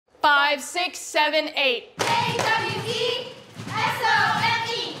5, 6, 7, 8. A-W-E-S-O-M-E.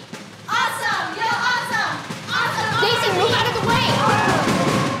 Awesome! Yo, awesome! Awesome! Daisy, move out of the way!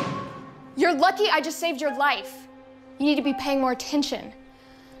 You're lucky I just saved your life. You need to be paying more attention.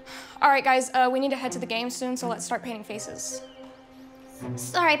 All right, guys, we need to head to the game soon, so let's start painting faces.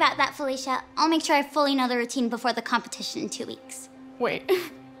 Sorry about that, Felicia. I'll make sure I fully know the routine before the competition in 2 weeks. Wait,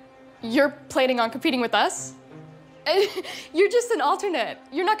 you're planning on competing with us? You're just an alternate.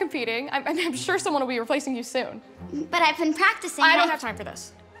 You're not competing. I'm sure someone will be replacing you soon. But I've been practicing. I don't have time for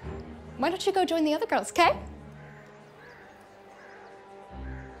this. Why don't you go join the other girls, okay?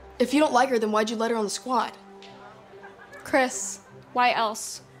 If you don't like her, then why'd you let her on the squad? Chris, why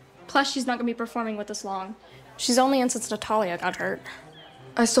else? Plus, she's not gonna be performing with us long. She's only in since Natalia got hurt.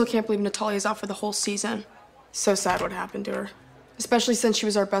 I still can't believe Natalia's out for the whole season. So sad what happened to her. Especially since she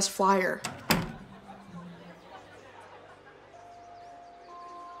was our best flyer.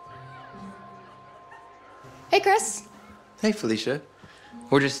 Hey, Chris. Hey, Felicia.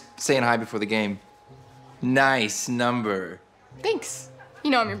 We're just saying hi before the game. Nice number. Thanks.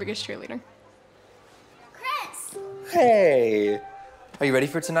 You know I'm your biggest cheerleader. Chris! Hey. Are you ready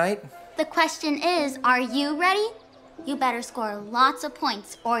for tonight? The question is, are you ready? You better score lots of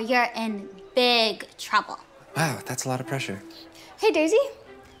points or you're in big trouble. Wow, that's a lot of pressure. Hey, Daisy.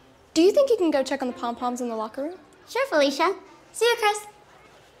 Do you think you can go check on the pom-poms in the locker room? Sure, Felicia. See you, Chris.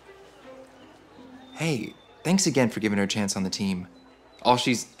 Hey, thanks again for giving her a chance on the team. All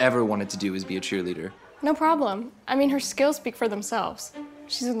she's ever wanted to do is be a cheerleader. No problem. I mean, her skills speak for themselves.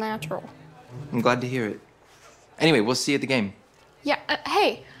 She's a natural. I'm glad to hear it. Anyway, we'll see you at the game. Yeah,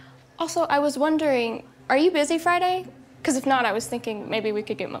 hey. Also, I was wondering, are you busy Friday? Because if not, I was thinking maybe we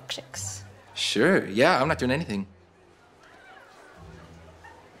could get milkshakes. Sure, yeah, I'm not doing anything.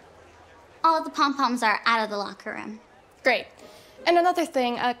 All of the pom-poms are out of the locker room. Great. And another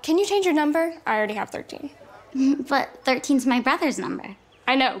thing, can you change your number? I already have 13. But 13's my brother's number.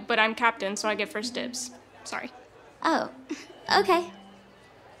 I know, but I'm captain, so I get first dibs. Sorry. Oh, okay.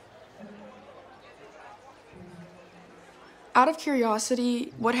 Out of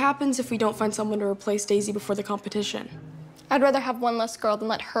curiosity, what happens if we don't find someone to replace Daisy before the competition? I'd rather have one less girl than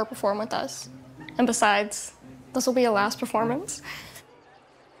let her perform with us. And besides, this will be a last performance.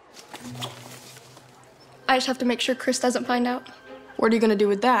 I just have to make sure Chris doesn't find out. What are you gonna do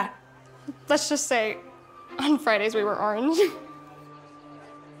with that? Let's just say, on Fridays we were orange.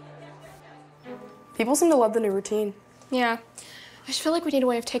 People seem to love the new routine. Yeah, I just feel like we need a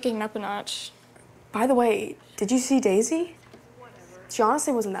way of taking it up a notch. By the way, did you see Daisy? She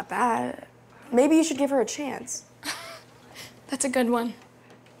honestly wasn't that bad. Maybe you should give her a chance. That's a good one.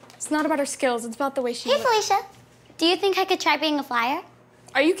 It's not about her skills, it's about the way she Hey, Felicia. Do you think I could try being a flyer?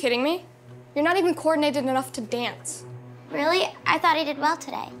 Are you kidding me? You're not even coordinated enough to dance. Really? I thought I did well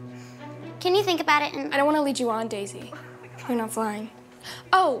today. Can you think about it and... I don't want to lead you on, Daisy. You're not flying.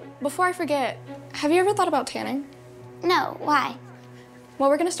 Oh, before I forget, have you ever thought about tanning? No, why? Well,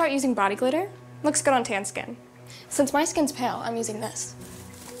 we're gonna start using body glitter. Looks good on tan skin. Since my skin's pale, I'm using this.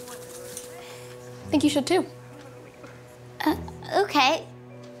 Think you should too. Okay.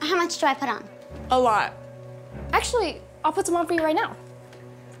 How much do I put on? A lot. Actually, I'll put some on for you right now.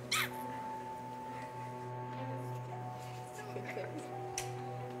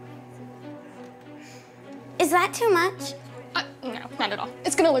 Is that too much? No, not at all.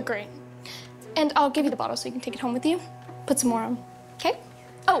 It's gonna look great. And I'll give you the bottle so you can take it home with you. Put some more on, okay?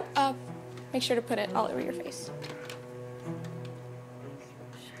 Oh, make sure to put it all over your face.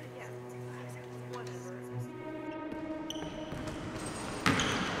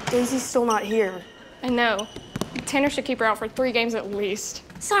 Daisy's still not here. I know. Tanner should keep her out for 3 games at least.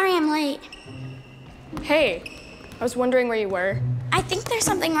 Sorry I'm late. Hey, I was wondering where you were. I think there's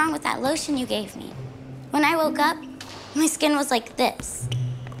something wrong with that lotion you gave me. When I woke up, my skin was like this.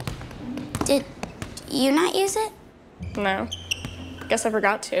 Did you not use it? No. Guess I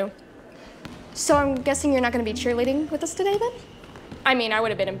forgot to. So I'm guessing you're not gonna be cheerleading with us today then? I mean, I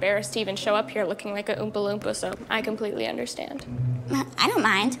would have been embarrassed to even show up here looking like a Oompa Loompa, so I completely understand. I don't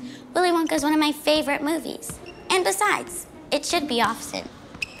mind. Willy Wonka's one of my favorite movies. And besides, it should be off soon.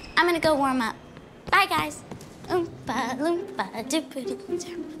 I'm gonna go warm up. Bye, guys. Oompa Loompa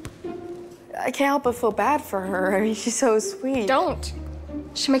doopity-doo. I can't help but feel bad for her. I mean, she's so sweet. Don't.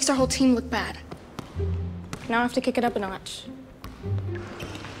 She makes our whole team look bad. Now I have to kick it up a notch.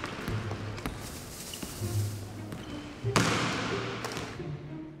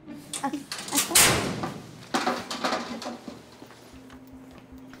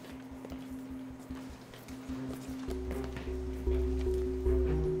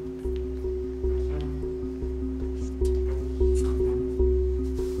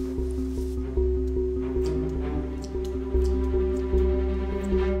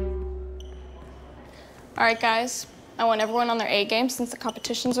 All right, guys. I want everyone on their A game since the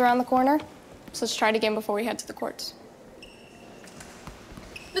competition's around the corner. So let's try it again before we head to the courts.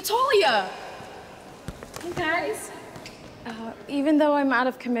 Natalia! Hey, guys. Even though I'm out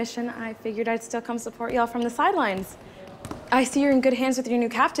of commission, I figured I'd still come support y'all from the sidelines. I see you're in good hands with your new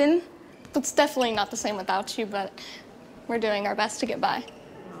captain. It's definitely not the same without you, but we're doing our best to get by.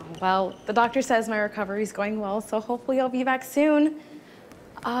 Well, the doctor says my recovery's going well, so hopefully I'll be back soon.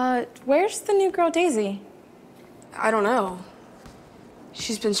 Where's the new girl, Daisy? I don't know.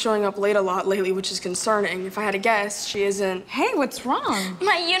 She's been showing up late a lot lately, which is concerning. If I had to guess, she isn't... Hey, what's wrong?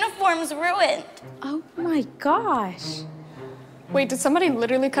 My uniform's ruined. Oh my gosh. Wait, did somebody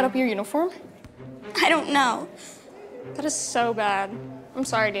literally cut up your uniform? I don't know. That is so bad. I'm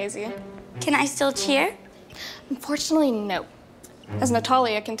sorry, Daisy. Can I still cheer? Unfortunately, no. As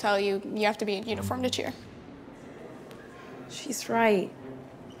Natalia can tell you, you have to be in uniform to cheer. She's right.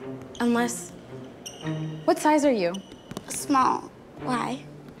 Unless... What size are you? Small. Why?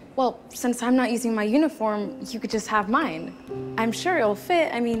 Well, since I'm not using my uniform, you could just have mine. I'm sure it'll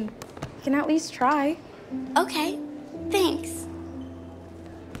fit. I mean, you can at least try. Okay, thanks.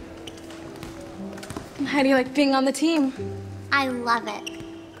 How do you like being on the team? I love it.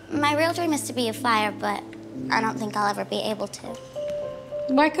 My real dream is to be a flyer, but I don't think I'll ever be able to.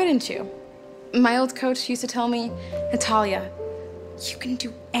 Why couldn't you? My old coach used to tell me, Natalia, you can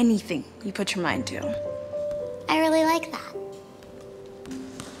do anything you put your mind to. I really like that.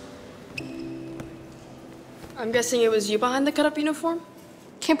 I'm guessing it was you behind the cut-up uniform?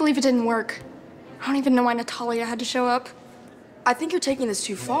 Can't believe it didn't work. I don't even know why Natalia had to show up. I think you're taking this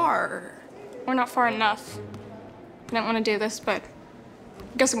too far. We're not far enough. I don't want to do this, but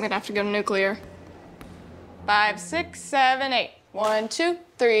I guess I'm gonna have to go nuclear. 5, 6, 7, 8. 1, 2,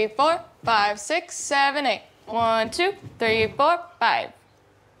 3, 4, 5, 6, 7, 8. 1, 2, 3, 4, 5.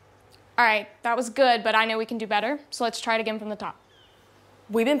 All right, that was good, but I know we can do better, so let's try it again from the top.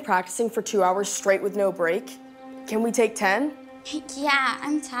 We've been practicing for 2 hours straight with no break. Can we take 10? Yeah,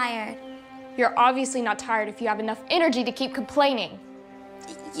 I'm tired. You're obviously not tired if you have enough energy to keep complaining.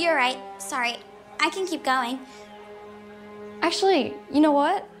 You're right. Sorry. I can keep going. Actually, you know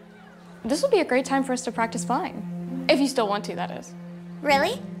what? This would be a great time for us to practice flying. If you still want to, that is.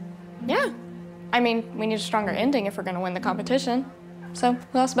 Really? Yeah. I mean, we need a stronger ending if we're gonna win the competition. So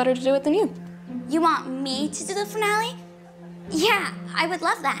who else better to do it than you? You want me to do the finale? Yeah, I would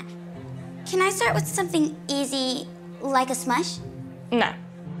love that. Can I start with something easy, like a smush? No.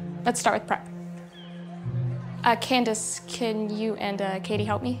 Let's start with prep. Candace, can you and Katie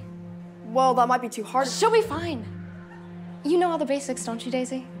help me? Well, that might be too hard. She'll be fine. You know all the basics, don't you,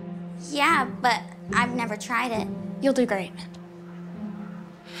 Daisy? Yeah, but I've never tried it. You'll do great.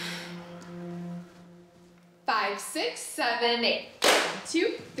 5, 6, 7, 8. 1,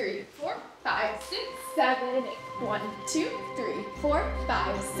 2, 3, 4, 5, 6, 7, 8. 1, 2, 3, 4,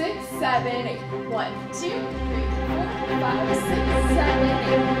 5, 6, 7, 8. 1, 2, 3, 4, 5, 6, 7,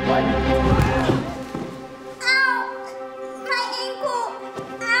 8. 1. Ow! My ankle!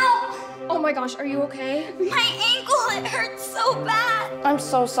 Ow! Oh my gosh, are you okay? My ankle, it hurts so bad. I'm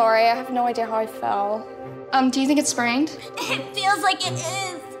so sorry. I have no idea how I fell. Do you think it's sprained? It feels like it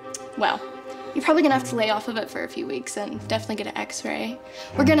is. Well, you're probably gonna have to lay off of it for a few weeks and definitely get an x-ray.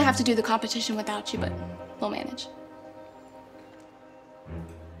 We're gonna have to do the competition without you, but we'll manage.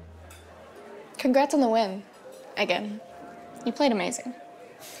 Congrats on the win. Again. You played amazing.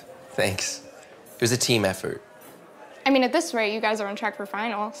 Thanks. It was a team effort. I mean, at this rate, you guys are on track for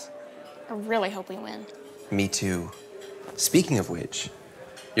finals. I really hope we win. Me too. Speaking of which,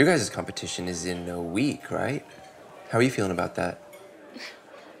 your guys' competition is in a week, right? How are you feeling about that?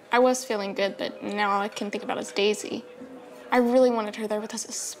 I was feeling good, but now all I can think about is Daisy. I really wanted her there with us,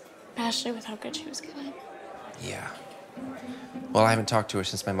 especially with how good she was getting. Yeah. Well, I haven't talked to her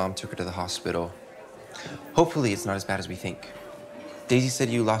since my mom took her to the hospital. Hopefully it's not as bad as we think. Daisy said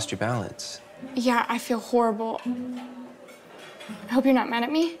you lost your balance. Yeah, I feel horrible. I hope you're not mad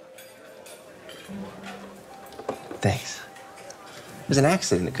at me. Thanks. It was an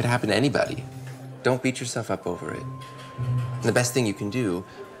accident. It could happen to anybody. Don't beat yourself up over it. And the best thing you can do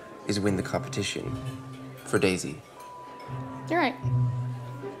is win the competition for Daisy. You're right.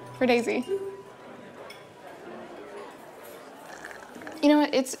 For Daisy. You know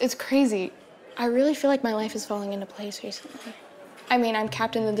what? It's crazy. I really feel like my life is falling into place recently. I mean, I'm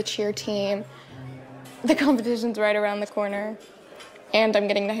captain of the cheer team. The competition's right around the corner. And I'm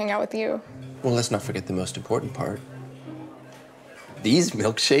getting to hang out with you. Well, let's not forget the most important part. These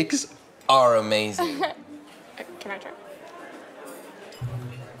milkshakes are amazing. Can I try?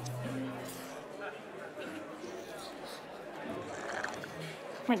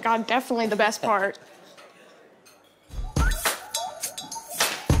 Oh my God, definitely the best part.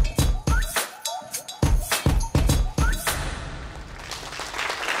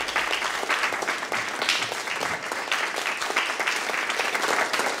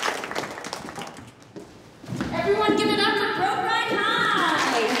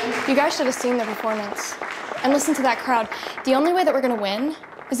 You guys should have seen the performance. And listen to that crowd. The only way that we're gonna win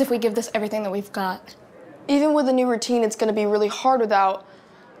is if we give this everything that we've got. Even with a new routine, it's gonna be really hard without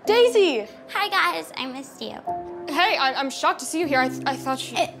Daisy! Hi, guys. I missed you. Hey, I'm shocked to see you here. I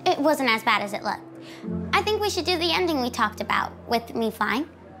thought you... It wasn't as bad as it looked. I think we should do the ending we talked about with me flying.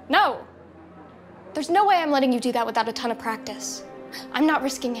 No. There's no way I'm letting you do that without a ton of practice. I'm not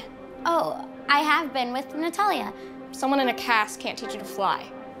risking it. Oh, I have been with Natalia. Someone in a cast can't teach you to fly.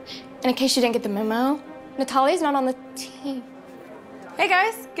 And in case you didn't get the memo, Natalia's not on the team. Hey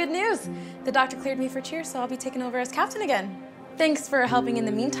guys, good news. The doctor cleared me for cheer, so I'll be taking over as captain again. Thanks for helping in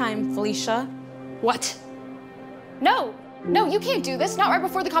the meantime, Felicia. What? No, you can't do this, not right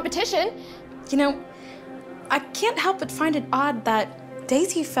before the competition. You know, I can't help but find it odd that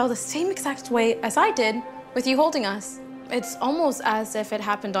Daisy felt the same exact way as I did with you holding us. It's almost as if it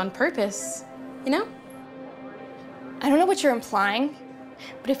happened on purpose, you know? I don't know what you're implying,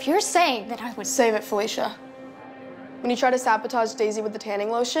 but if you're saying that I would... Save it, Felicia. When you tried to sabotage Daisy with the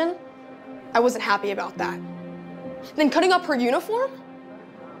tanning lotion, I wasn't happy about that. Then cutting up her uniform?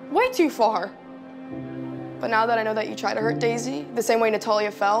 Way too far. But now that I know that you tried to hurt Daisy, the same way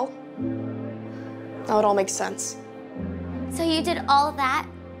Natalia fell, now it all makes sense. So you did all of that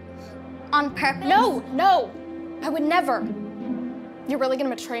on purpose? No, I would never. You're really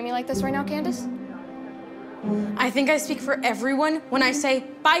gonna betray me like this right now, Candace? I think I speak for everyone when I say,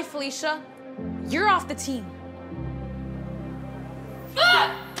 bye, Felicia. You're off the team.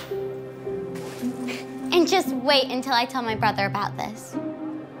 And just wait until I tell my brother about this.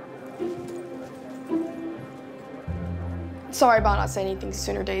 Sorry about not saying anything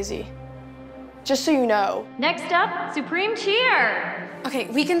sooner, Daisy. Just so you know. Next up, Supreme Cheer. Okay,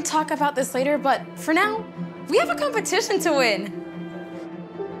 we can talk about this later, but for now, we have a competition to win.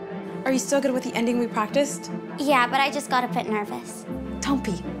 Are you still good with the ending we practiced? Yeah, but I just got a bit nervous. Don't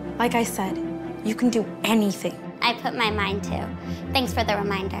be. Like I said, you can do anything. I put my mind to. Thanks for the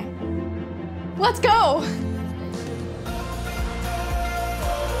reminder. Let's go!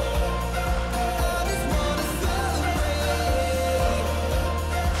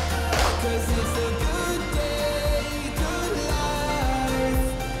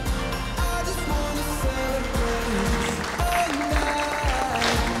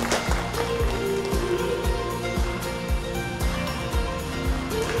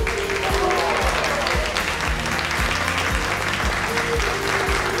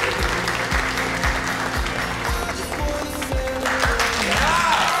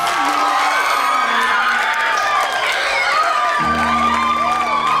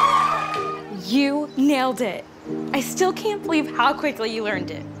 Nailed it. I still can't believe how quickly you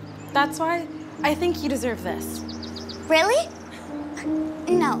learned it. That's why I think you deserve this. Really?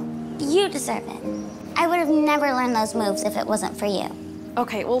 No, you deserve it. I would have never learned those moves if it wasn't for you.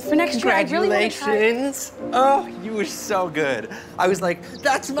 Okay, well, for next year, I really want to try. Congratulations. Oh, you were so good. I was like,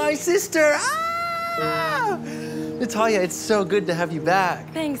 that's my sister. Ah! Natalia, it's so good to have you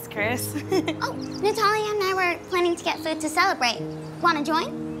back. Thanks, Chris. Oh, Natalia and I were planning to get food to celebrate. Want to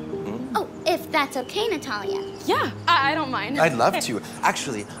join? Oh, if that's okay, Natalia. Yeah, I don't mind. I'd love to.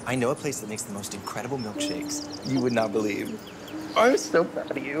 Actually, I know a place that makes the most incredible milkshakes. You would not believe. I'm so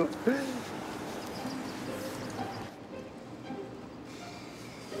proud of you.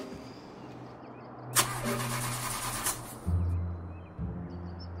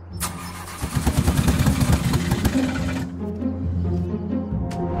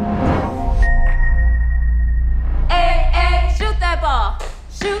 Hey, shoot that ball.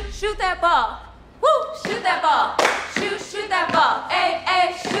 Shoot that ball. Woo, shoot that ball. Shoot that ball.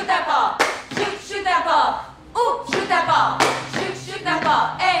 Hey, shoot that ball. Shoot that ball. Ooh, shoot that ball. Shoot that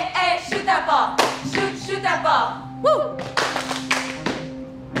ball. Hey, shoot that ball. Shoot that ball. Woo.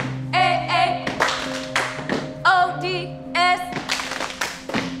 Hey, ODS.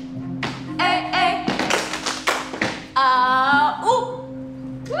 Hey. Ooh.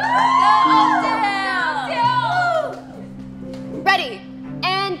 Down. Ready,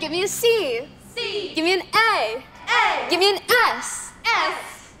 and give me a C. C. Give me an A. A. Give me an S.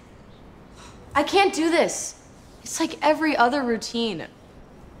 S. I can't do this. It's like every other routine. It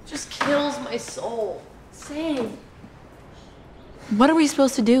just kills my soul. Same. What are we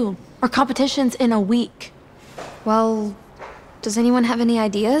supposed to do? Our competition's in a week. Well, does anyone have any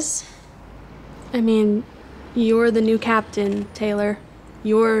ideas? I mean, you're the new captain, Taylor.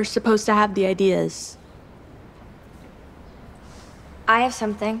 You're supposed to have the ideas. I have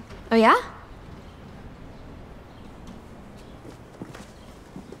something. Oh, yeah?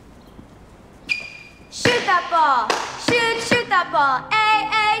 Shoot that ball. Shoot that ball.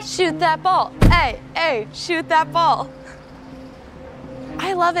 A. Shoot that ball. Hey, shoot that ball.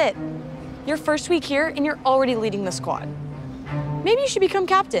 I love it. Your first week here and you're already leading the squad. Maybe you should become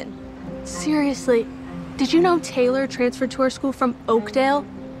captain. Seriously, did you know Taylor transferred to our school from Oakdale?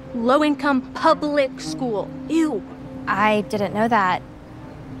 Low-income public school. Ew. I didn't know that.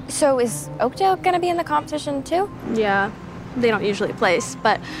 So is Oakdale gonna be in the competition too? Yeah, they don't usually place,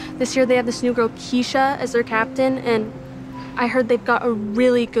 but this year they have this new girl, Keisha, as their captain, and I heard they've got a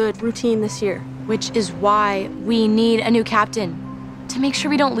really good routine this year. Which is why we need a new captain, to make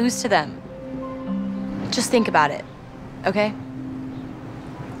sure we don't lose to them. Just think about it, okay?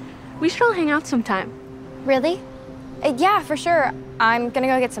 We should all hang out sometime. Really? Yeah, for sure. I'm gonna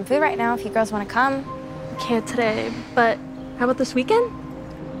go get some food right now if you girls wanna come. Can't today, but how about this weekend?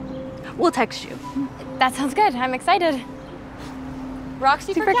 We'll text you. That sounds good. I'm excited.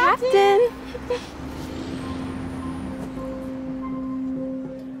 Roxy for captain.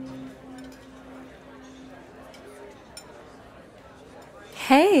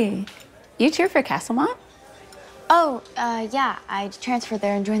 Hey, you cheer for Castlemont? Oh, yeah. I transferred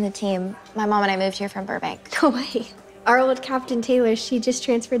there and joined the team. My mom and I moved here from Burbank. No way. Our old captain, Taylor, she just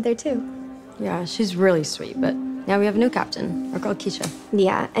transferred there too. Yeah, she's really sweet, but now we have a new captain, our girl Keisha.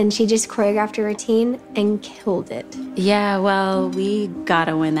 Yeah, and she just choreographed a routine and killed it. Yeah, well, we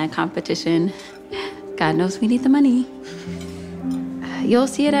gotta win that competition. God knows we need the money. You'll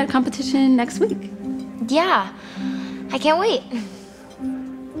see it at competition next week. Yeah, I can't wait.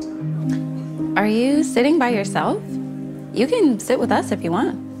 Are you sitting by yourself? You can sit with us if you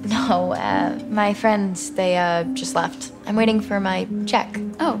want. No, my friends, they just left. I'm waiting for my check.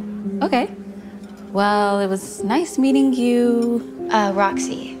 Oh, okay. Well, it was nice meeting you.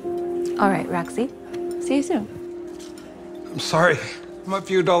 Roxy. All right, Roxy. See you soon. I'm sorry. I'm a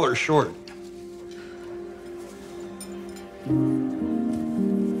few dollars short.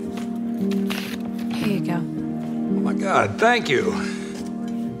 Here you go. Oh my God, thank you.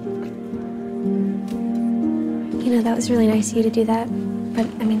 You know, that was really nice of you to do that. But,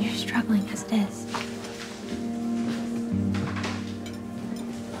 I mean, you're struggling as it is.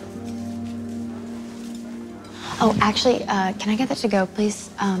 Oh, actually, can I get that to go, please?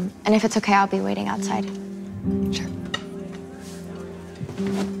 And if it's okay, I'll be waiting outside. Sure.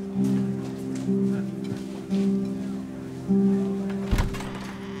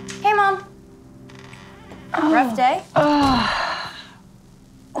 Hey, Mom. Rough day?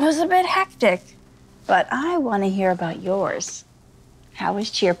 It was a bit hectic, but I want to hear about yours. How was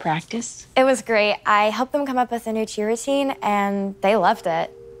cheer practice? It was great. I helped them come up with a new cheer routine, and they loved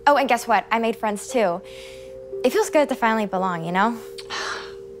it. Oh, and guess what? I made friends, too. It feels good to finally belong, you know?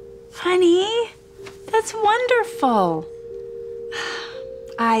 Honey, that's wonderful.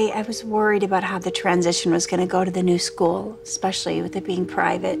 I was worried about how the transition was going to go to the new school, especially with it being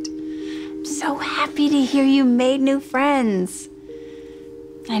private. I'm so happy to hear you made new friends.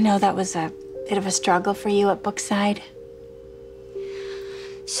 I know that was a bit of a struggle for you at Brookside.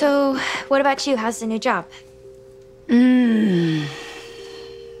 So, what about you? How's the new job?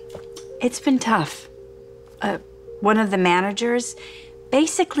 It's been tough. One of the managers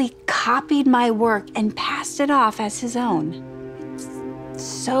basically copied my work and passed it off as his own. It's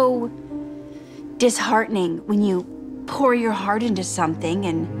so disheartening when you pour your heart into something,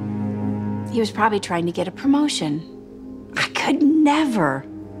 and he was probably trying to get a promotion. I could never.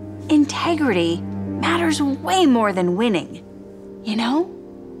 Integrity matters way more than winning, you know?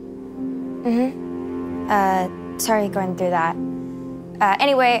 Sorry going through that.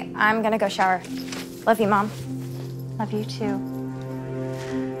 Anyway, I'm gonna go shower. Love you, Mom. Love you, too.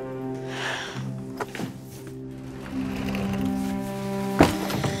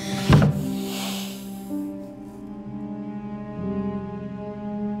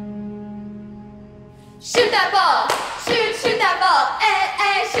 Shoot that ball! Shoot that ball!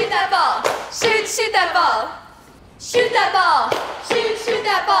 Hey, shoot that ball! Shoot that ball! Shoot that ball! Shoot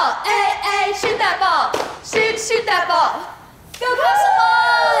that ball! Hey, shoot that ball! Shoot that ball! Go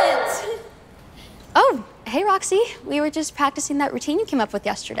Castlemont! Oh, hey, Roxy. We were just practicing that routine you came up with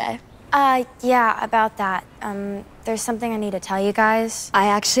yesterday. Yeah, about that. There's something I need to tell you guys. I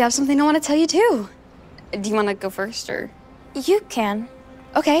actually have something I want to tell you, too. Do you want to go first, or? You can.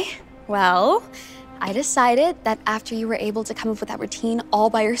 Okay. Well, I decided that after you were able to come up with that routine all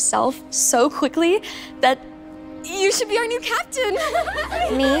by yourself so quickly, that you should be our new captain.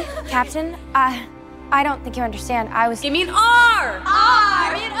 Me? Captain? I don't think you understand. I was... Give me an R!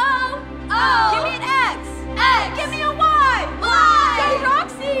 R! Give me an O! O! Give me an X! X! Give me a Y! Y! Yay,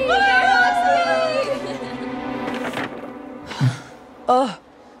 Roxy! Yay, Roxy! Ugh,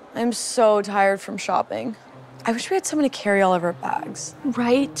 I'm so tired from shopping. I wish we had someone to carry all of our bags.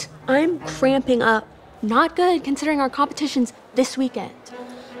 Right? I'm cramping up. Not good considering our competition's this weekend.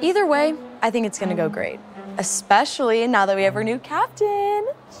 Either way, I think it's gonna go great. Especially now that we have our new captain.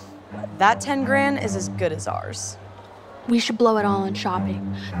 That 10 grand is as good as ours. We should blow it all on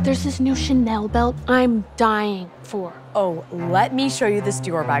shopping. There's this new Chanel belt I'm dying for. Oh, let me show you this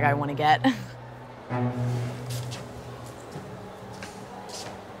Dior bag I wanna get.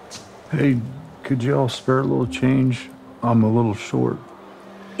 Hey, could y'all spare a little change? I'm a little short.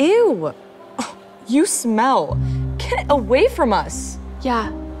 Ew, oh, you smell. Get away from us.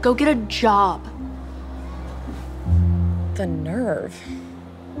 Yeah, go get a job. The nerve.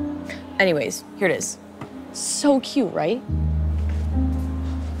 Anyways, here it is. So cute, right?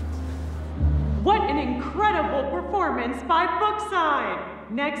 What an incredible performance by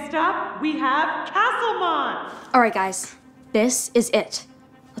Bookside! Next up, we have Castlemont. All right, guys, this is it.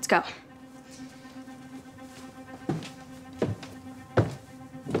 Let's go.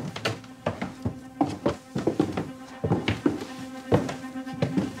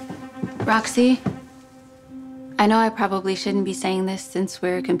 Roxy, I know I probably shouldn't be saying this since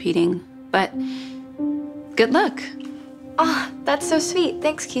we're competing, but good luck. Oh, that's so sweet.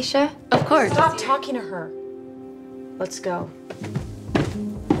 Thanks, Keisha. Of course. Stop talking to her. Let's go.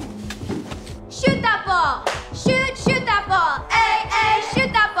 Shoot that ball! Shoot that ball! Ay,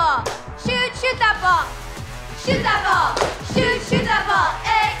 shoot that ball! Shoot that ball! Shoot that ball! Shoot that ball!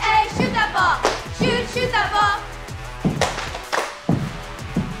 Ay, shoot that ball! Shoot that ball!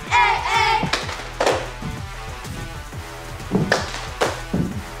 Ay. Ay.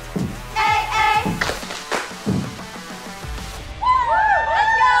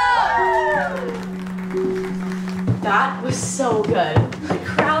 Let's go! That was so good. The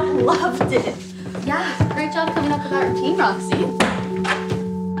crowd loved it. Yeah, great job coming up with that routine, Roxy.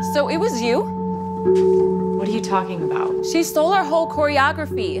 So it was you? What are you talking about? She stole our whole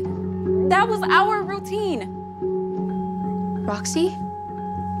choreography. That was our routine. Roxy,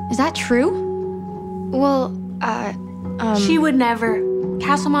 is that true? Well, She would never.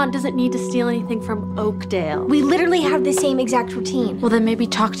 Castlemont doesn't need to steal anything from Oakdale. we literally have the same exact routine. Well, then maybe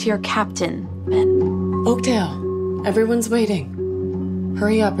talk to your captain, Ben. Oakdale, everyone's waiting.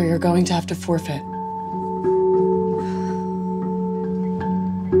 Hurry up or you're going to have to forfeit.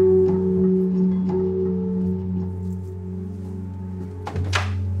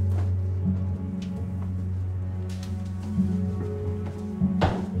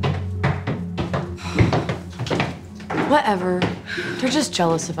 Whatever. They're just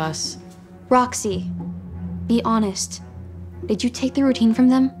jealous of us. Roxy, be honest. Did you take the routine from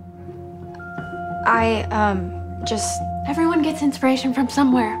them? Just... Everyone gets inspiration from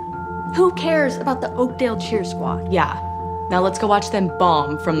somewhere. Who cares about the Oakdale cheer squad? Yeah. Now let's go watch them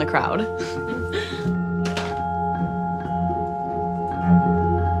bomb from the crowd.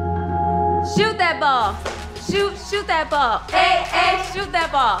 Shoot that ball! Shoot that ball! Ay, shoot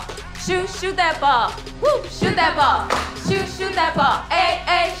that ball! Shoot that ball! Woo! Shoot that ball! Shoot that ball!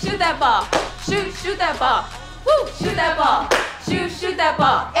 Ay, shoot that ball! Shoot that ball! Woo! Shoot that ball! Shoot that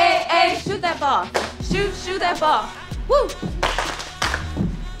ball! Ay, shoot that ball! Shoot that ball! Woo!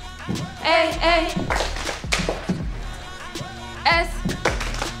 Ay. S.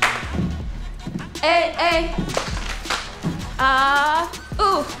 Ay.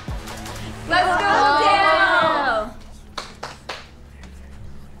 Ooh. Let's go down.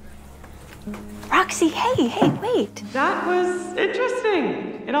 Roxy, hey, wait. That was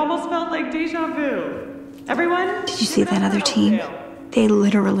interesting. It almost felt like deja vu. Everyone? Did you see that other team? They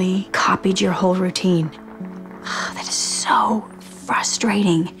literally copied your whole routine. That is so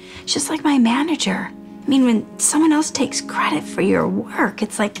frustrating. It's just like my manager. I mean, when someone else takes credit for your work,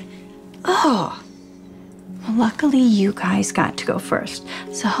 it's like, oh. Well, luckily, you guys got to go first.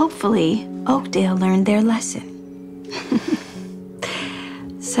 So hopefully, Oakdale learned their lesson.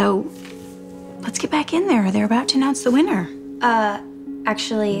 So, let's get back in there. They're about to announce the winner.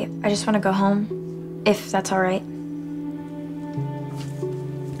 Actually, I just want to go home, if that's all right.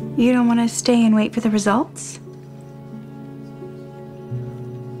 You don't want to stay and wait for the results?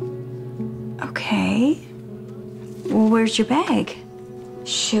 Okay. Well, where's your bag?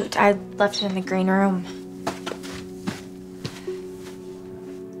 Shoot, I left it in the green room.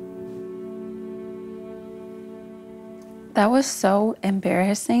 That was so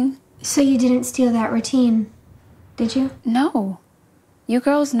embarrassing. So you didn't steal that routine, did you? No. You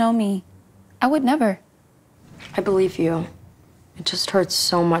girls know me. I would never. I believe you. It just hurts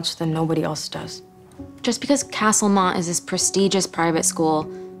so much that nobody else does. Just because Castlemont is this prestigious private school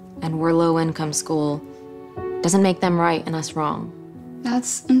and we're low-income school doesn't make them right and us wrong.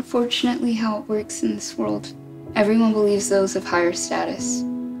 That's unfortunately how it works in this world. Everyone believes those of higher status.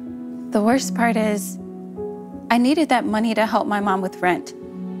 The worst part is, I needed that money to help my mom with rent.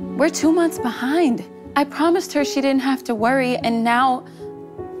 We're 2 months behind. I promised her she didn't have to worry, and now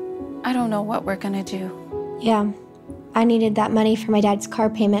I don't know what we're gonna do. Yeah, I needed that money for my dad's car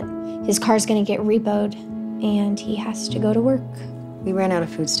payment. His car's gonna get repoed, and he has to go to work. We ran out of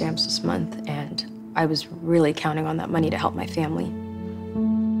food stamps this month, and I was really counting on that money to help my family.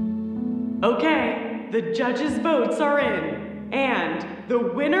 Okay, the judges' votes are in, and the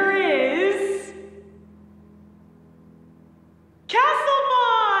winner is...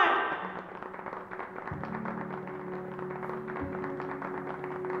 Castlemont!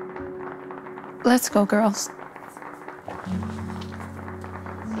 Let's go, girls.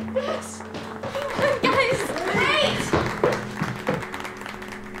 Yes! Guys, wait!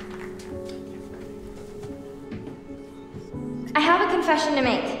 I have a confession to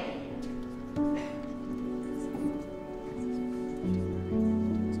make.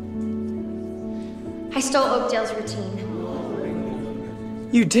 I stole Oakdale's routine.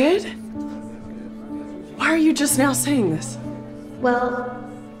 You did? Why are you just now saying this? Well,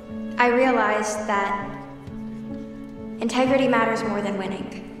 I realized that integrity matters more than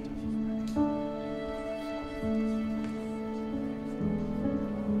winning.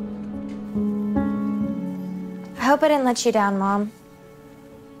 I hope I didn't let you down, Mom.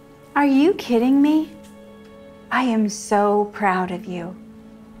 Are you kidding me? I am so proud of you.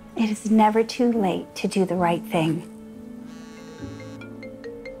 It is never too late to do the right thing.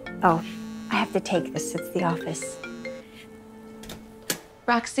 Oh, I have to take this. It's the office.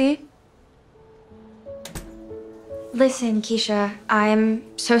 Roxy? Listen, Keisha, I'm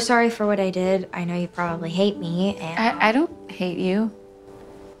so sorry for what I did. I know you probably hate me, and... I don't hate you.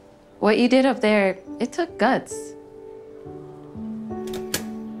 What you did up there, it took guts.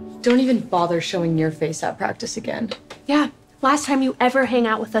 Don't even bother showing your face at practice again. Yeah, last time you ever hang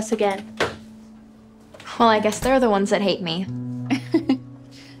out with us again. Well, I guess they're the ones that hate me.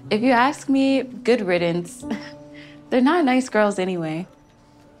 If you ask me, good riddance. They're not nice girls anyway.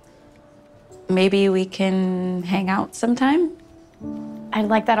 Maybe we can hang out sometime? I'd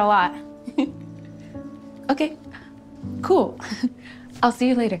like that a lot. Okay, cool. I'll see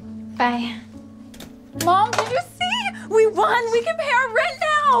you later. Bye. Mom, did you see? We won! We can pay our rent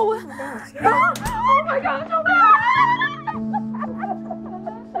now! Oh my God, no way!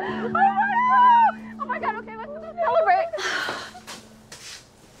 Oh my God, okay, let's celebrate.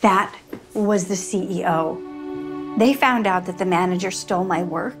 That was the CEO. They found out that the manager stole my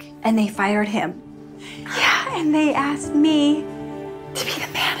work, and they fired him. Yeah, and they asked me to be the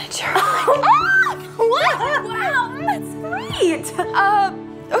manager. What? Wow, that's great.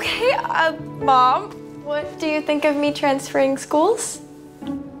 Okay, Mom, what do you think of me transferring schools?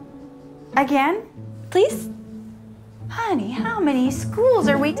 Again? Please? Honey, how many schools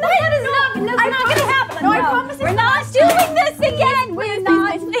are we? That is not gonna happen. No, I promise we're not doing this again. We're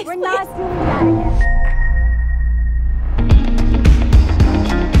not doing that again.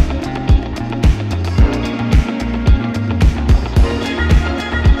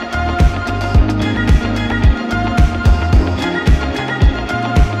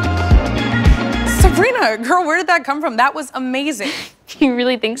 Sabrina, girl, where did that come from? That was amazing. You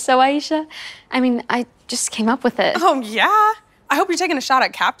really think so, Aisha? I mean, I just came up with it. Oh, yeah? I hope you're taking a shot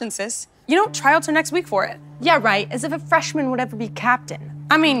at captain, sis. You know, tryouts are next week for it. Yeah, right, as if a freshman would ever be captain.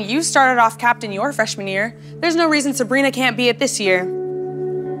 I mean, you started off captain your freshman year. There's no reason Sabrina can't be it this year.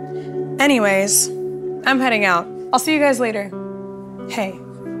 Anyways, I'm heading out. I'll see you guys later. Hey,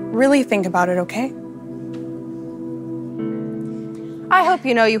 really think about it, okay? I hope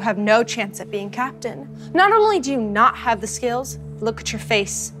you know you have no chance at being captain. Not only do you not have the skills, look at your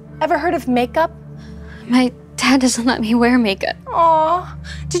face. Ever heard of makeup? My dad doesn't let me wear makeup. Aw,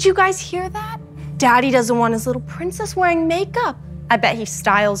 did you guys hear that? Daddy doesn't want his little princess wearing makeup. I bet he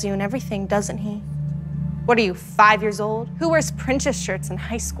styles you and everything, doesn't he? What are you, 5 years old? Who wears princess shirts in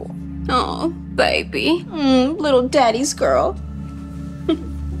high school? Oh, baby. Little daddy's girl.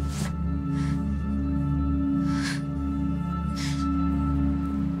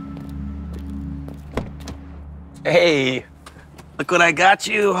 Hey, look what I got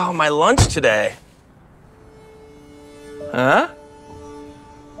you. Oh, my lunch today. Huh?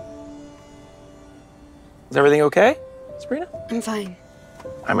 Is everything okay, Sabrina? I'm fine.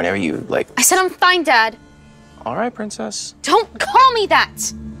 I mean, are you like... I said I'm fine, Dad. All right, princess. Don't call me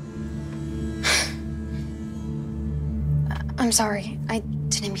that! I'm sorry. I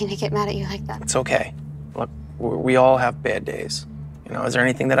didn't mean to get mad at you like that. It's okay. Look, we all have bad days. You know, is there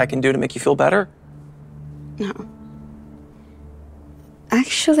anything that I can do to make you feel better? No.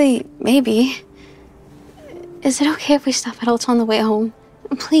 Actually, maybe. Is it okay if we stop at Ulta on the way home?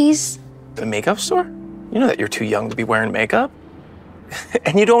 Please? The makeup store? You know that you're too young to be wearing makeup.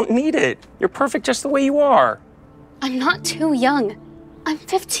 And you don't need it. You're perfect just the way you are. I'm not too young. I'm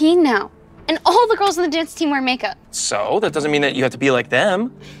 15 now. And all the girls on the dance team wear makeup. So, that doesn't mean that you have to be like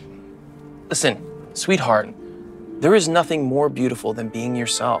them. Listen, sweetheart, there is nothing more beautiful than being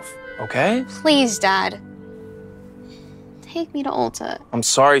yourself, okay? Please, Dad. Take me to Ulta. I'm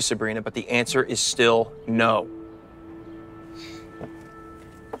sorry, Sabrina, but the answer is still no.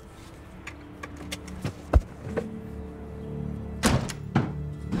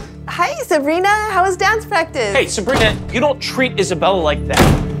 Hi, Sabrina. How was dance practice? Hey, Sabrina, you don't treat Isabella like that.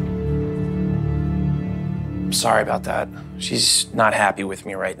 I'm sorry about that. She's not happy with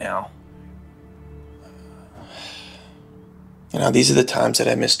me right now. You know, these are the times that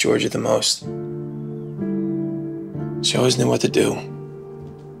I miss Georgia the most. She always knew what to do.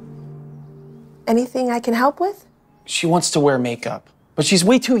 Anything I can help with? She wants to wear makeup, but she's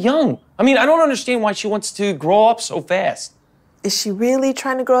way too young. I mean, I don't understand why she wants to grow up so fast. Is she really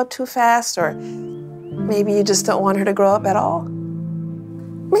trying to grow up too fast, or maybe you just don't want her to grow up at all?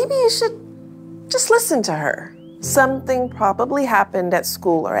 Maybe you should just listen to her. Something probably happened at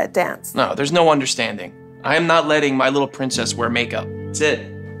school or at dance. No, there's no understanding. I am not letting my little princess wear makeup. That's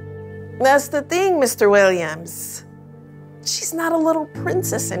it. That's the thing, Mr. Williams. She's not a little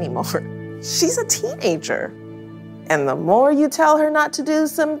princess anymore. She's a teenager. And the more you tell her not to do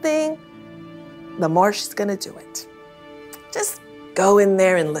something, the more she's gonna do it. Just go in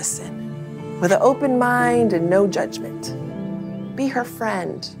there and listen, with an open mind and no judgment. Be her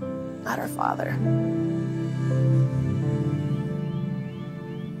friend, not her father.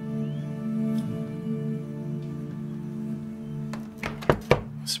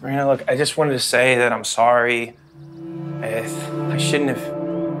 Sabrina, look, I just wanted to say that I'm sorry. I shouldn't have.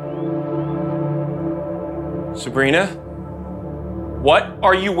 Sabrina? What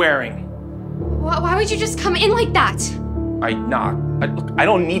are you wearing? Why would you just come in like that? Look, I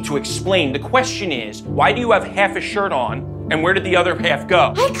don't need to explain. The question is, why do you have half a shirt on, and where did the other half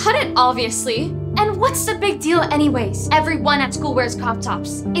go? I cut it, obviously. And what's the big deal anyways? Everyone at school wears crop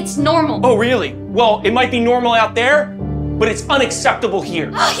tops. It's normal. Oh, really? Well, it might be normal out there, but it's unacceptable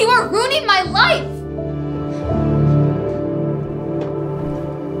here. You are ruining my life!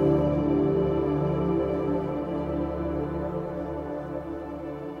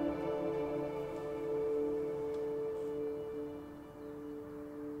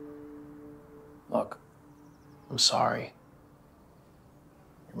 Look, I'm sorry.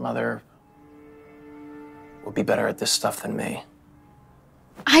 Your mother will be better at this stuff than me.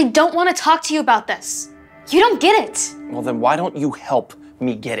 I don't want to talk to you about this. You don't get it. Well, then why don't you help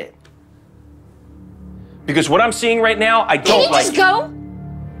me get it? Because what I'm seeing right now, I don't like. Can you just go?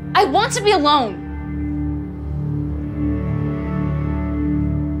 I want to be alone.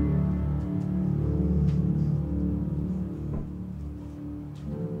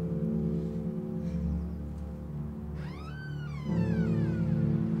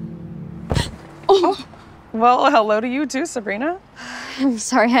 Oh. Well, hello to you too, Sabrina. I'm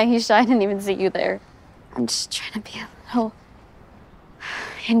sorry, Aisha. I didn't even see you there. I'm just trying to be a little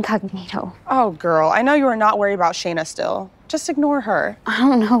incognito. Oh, girl, I know you are not worried about Shayna still. Just ignore her. I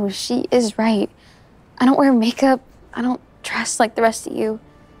don't know. She is right. I don't wear makeup. I don't dress like the rest of you.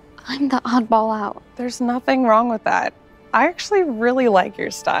 I'm the oddball out. There's nothing wrong with that. I actually really like your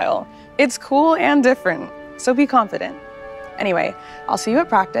style. It's cool and different, so be confident. Anyway, I'll see you at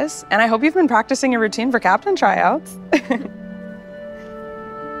practice, and I hope you've been practicing your routine for captain tryouts.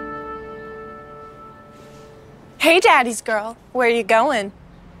 Hey, Daddy's girl. Where you going?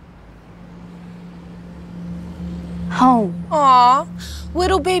 Home. Aw,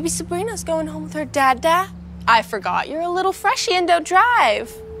 little baby Sabrina's going home with her dada. I forgot you're a little freshie and don't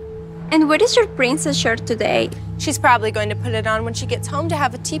drive. And what is your princess shirt today? She's probably going to put it on when she gets home to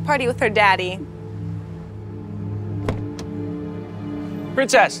have a tea party with her daddy.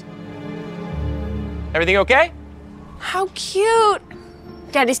 Princess, everything okay? How cute.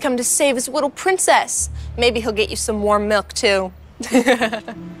 Daddy's come to save his little princess. Maybe he'll get you some warm milk, too.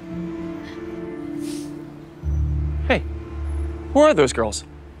 Hey, who are those girls?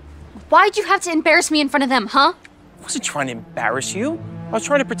 Why'd you have to embarrass me in front of them, huh? I wasn't trying to embarrass you. I was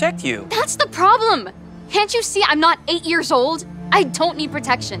trying to protect you. That's the problem. Can't you see I'm not 8 years old? I don't need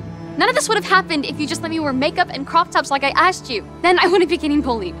protection. None of this would have happened if you just let me wear makeup and crop tops like I asked you. Then I wouldn't be getting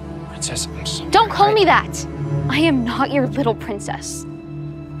bullied. Princess, I'm sorry. Don't call me that. I am not your little princess.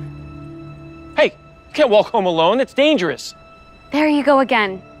 Hey, you can't walk home alone. It's dangerous. There you go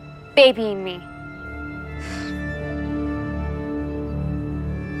again, babying me.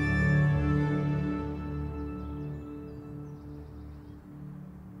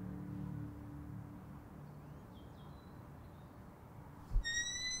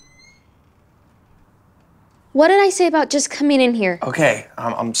 What did I say about just coming in here? Okay,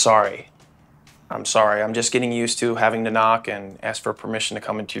 I'm sorry. I'm sorry. I'm just getting used to having to knock and ask for permission to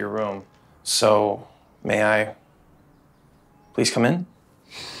come into your room. So, may I please come in?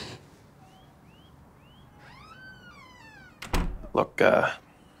 Look,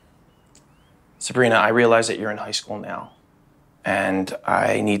 Sabrina, I realize that you're in high school now, and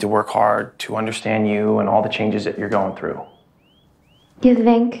I need to work hard to understand you and all the changes that you're going through. You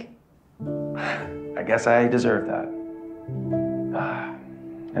think? I guess I deserve that.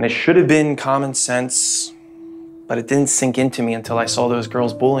 And it should have been common sense, but it didn't sink into me until I saw those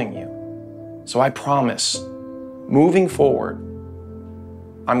girls bullying you. So I promise, moving forward,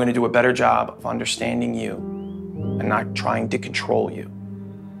 I'm gonna do a better job of understanding you and not trying to control you.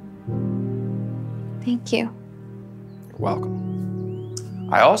 Thank you. You're welcome.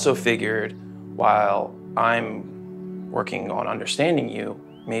 I also figured while I'm working on understanding you,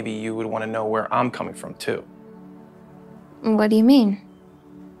 maybe you would want to know where I'm coming from too. What do you mean?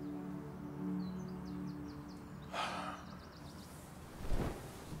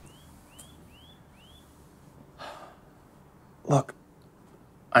 Look,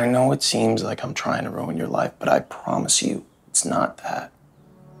 I know it seems like I'm trying to ruin your life, but I promise you, it's not that.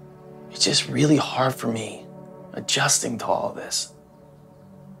 It's just really hard for me adjusting to all this.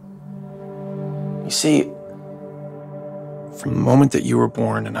 You see, from the moment that you were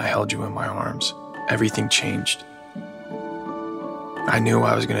born and I held you in my arms, everything changed. I knew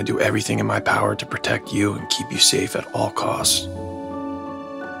I was going to do everything in my power to protect you and keep you safe at all costs.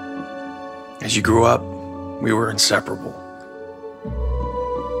 As you grew up, we were inseparable.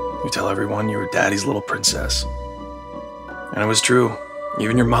 You tell everyone you were Daddy's little princess. And it was true.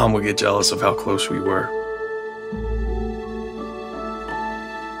 Even your mom would get jealous of how close we were.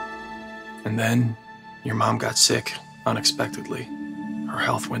 And then your mom got sick unexpectedly. Her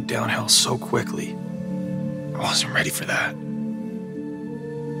health went downhill so quickly. I wasn't ready for that.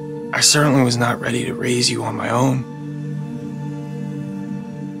 I certainly was not ready to raise you on my own.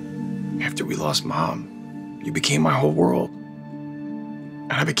 After we lost Mom, you became my whole world.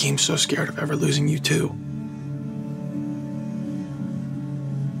 And I became so scared of ever losing you too.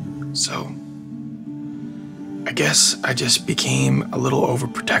 So, I guess I just became a little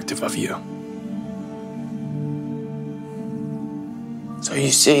overprotective of you. So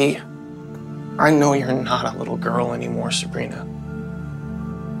you see, I know you're not a little girl anymore, Sabrina.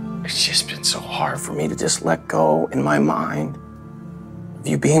 It's just been so hard for me to just let go in my mind of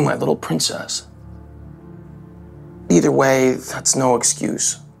you being my little princess. Either way, that's no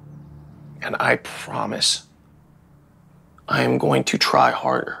excuse. And I promise, I am going to try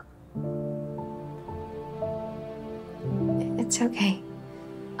harder. It's okay.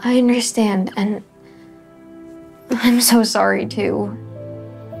 I understand, and I'm so sorry too.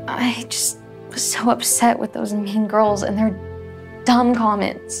 I just was so upset with those mean girls and their dumb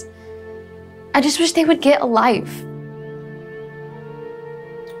comments. I just wish they would get a life.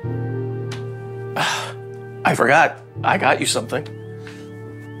 I forgot. I got you something.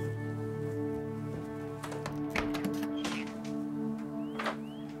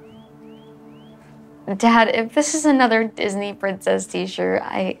 Dad, if this is another Disney princess t-shirt,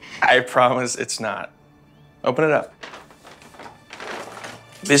 I promise it's not. Open it up.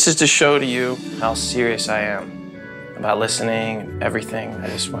 This is to show to you how serious I am about listening and everything. I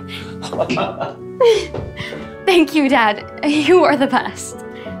just want... Thank you, Dad. You are the best.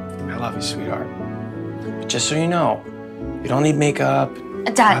 I love you, sweetheart. But just so you know, you don't need makeup.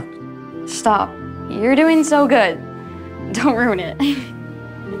 Dad, stop. You're doing so good. Don't ruin it.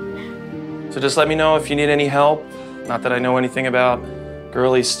 So just let me know if you need any help. Not that I know anything about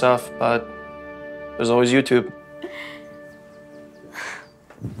girly stuff, but there's always YouTube.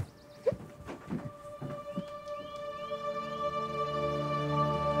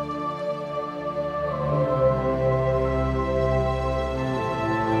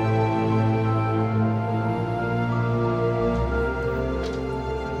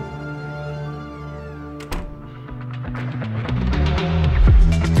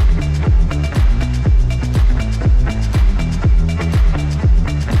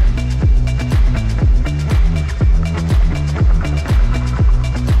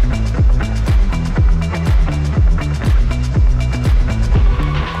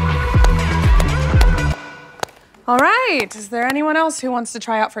 All right, is there anyone else who wants to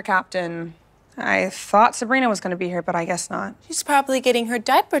try out for captain? I thought Sabrina was gonna be here, but I guess not. She's probably getting her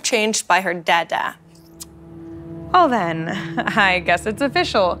diaper changed by her dada. Well then, I guess it's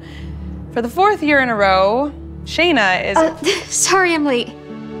official. For the 4th year in a row, Shayna is- Sorry I'm late.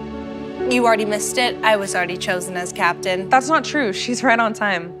 You already missed it. I was already chosen as captain. That's not true. She's right on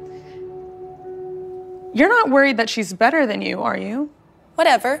time. You're not worried that she's better than you, are you?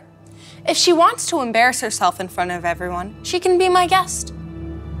 Whatever. If she wants to embarrass herself in front of everyone, she can be my guest.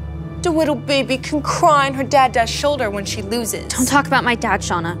 The little baby can cry on her dad's shoulder when she loses. Don't talk about my dad,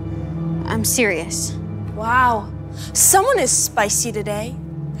 Shauna. I'm serious. Wow. Someone is spicy today.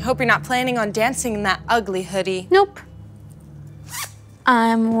 I hope you're not planning on dancing in that ugly hoodie. Nope.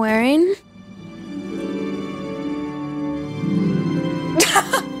 I'm wearing...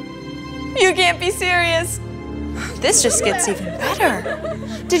 You can't be serious. This just gets even better.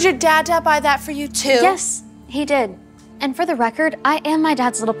 Did your dad buy that for you too? Yes, he did. And for the record, I am my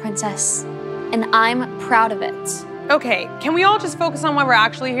dad's little princess. And I'm proud of it. Okay, can we all just focus on why we're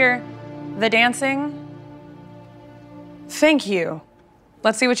actually here? The dancing? Thank you.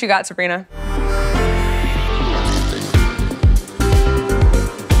 Let's see what you got, Sabrina.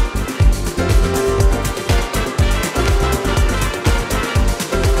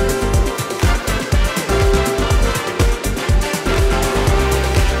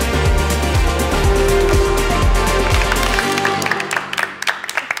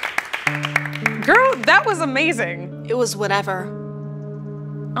 Girl, that was amazing. It was whatever.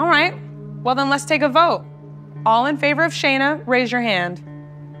 All right, well then let's take a vote. All in favor of Shayna, raise your hand.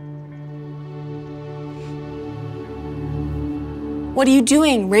 What are you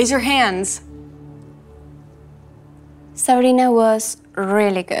doing? Raise your hands. Sabrina was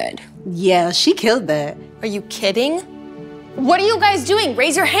really good. Yeah, she killed that. Are you kidding? What are you guys doing?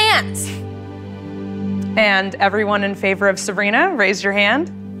 Raise your hands. And everyone in favor of Sabrina, raise your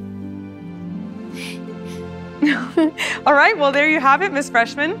hand. All right, well, there you have it, Miss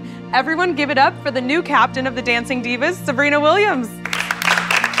Freshman. Everyone give it up for the new captain of the Dancing Divas, Sabrina Williams.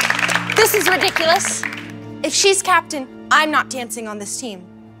 This is ridiculous. If she's captain, I'm not dancing on this team.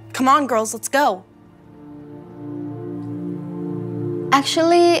 Come on, girls, let's go.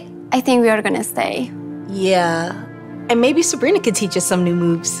 Actually, I think we are gonna stay. Yeah, and maybe Sabrina could teach us some new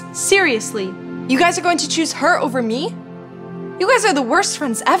moves. Seriously, you guys are going to choose her over me? You guys are the worst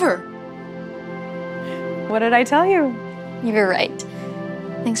friends ever. What did I tell you? You were right.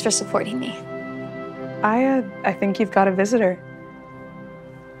 Thanks for supporting me. I think you've got a visitor.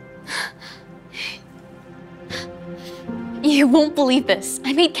 You won't believe this.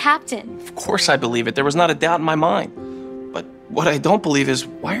 I made captain. Of course I believe it. There was not a doubt in my mind. But what I don't believe is,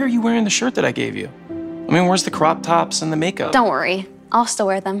 why are you wearing the shirt that I gave you? I mean, where's the crop tops and the makeup? Don't worry. I'll still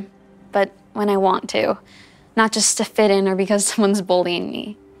wear them. But when I want to. Not just to fit in or because someone's bullying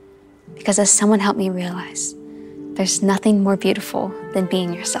me. Because as someone helped me realize, there's nothing more beautiful than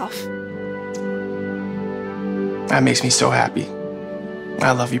being yourself. That makes me so happy.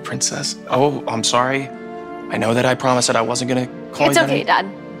 I love you, princess. Oh, I'm sorry. I know that I promised that I wasn't gonna call you that. It's okay, Dad.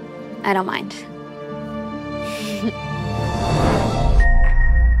 I don't mind.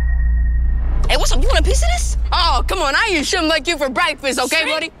 Hey, what's up? You want a piece of this? Oh, come on. I ain't shrimp like you for breakfast, okay,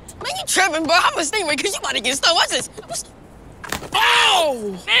 buddy? Man, you tripping, bro. I'm a stingray because you about to get stung. What's this?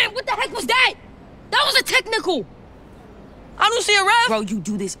 Oh! Man, what the heck was that? That was a technical. I don't see a ref. Bro, you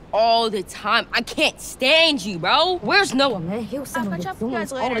do this all the time. I can't stand you, bro. Where's Noah, man? He'll send me all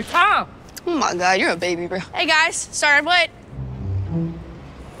the time. Oh my God, you're a baby, bro. Hey guys, sorry I'm late.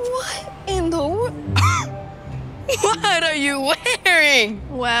 What in the world? What are you wearing?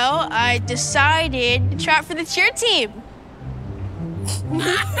 Well, I decided to try out for the cheer team.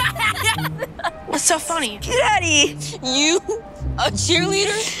 What's so funny? Get out of here. You, a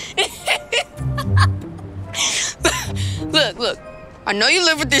cheerleader? Look. I know you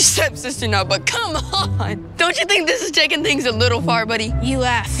live with your stepsister now, but come on. Don't you think this is taking things a little far, buddy? You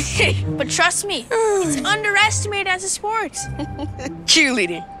laugh. But trust me, it's underestimated as a sport.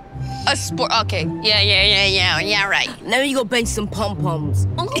 Cheerleading. A sport. Okay. Yeah, right. Now you go bench some pom-poms.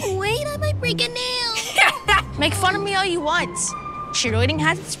 Oh, wait, I might break a nail. Make fun of me all you want. Cheerleading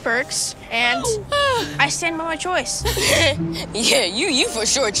has its perks, and I stand by my choice. Yeah, you for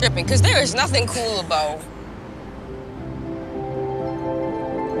sure tripping, because there is nothing cool about.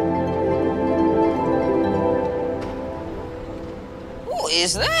 Who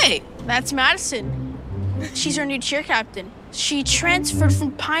is that? That's Madison. She's our new cheer captain. She transferred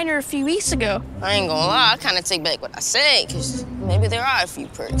from Pioneer a few weeks ago. I ain't gonna lie, I kind of take back what I said, because maybe there are a few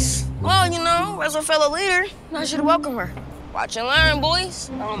perks. Well, you know, as a fellow leader, I should welcome her. Watch and learn, boys.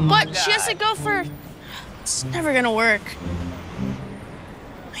 Oh my God. She has to go for... It's never gonna work.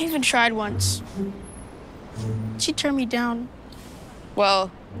 I even tried once. She turned me down.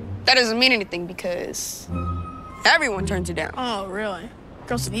 Well, that doesn't mean anything because everyone turns you down. Oh, really?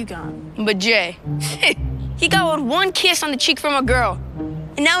 Girls have you got? But Jay, he got with one kiss on the cheek from a girl.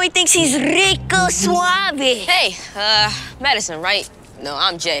 And now he thinks he's rico suave. Hey, Madison, right? No,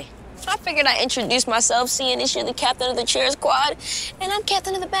 I'm Jay. I figured I'd introduce myself, seeing as you're the captain of the cheer squad, and I'm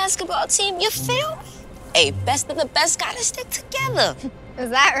captain of the basketball team. You feel me? Hey, best of the best gotta stick together. Is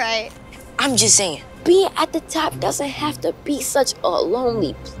that right? I'm just saying, being at the top doesn't have to be such a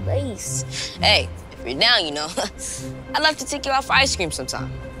lonely place. Hey, if you're down, you know, I'd love to take you out for ice cream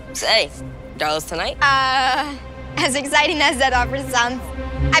sometime. So, hey, Darla's tonight? As exciting as that offer sounds,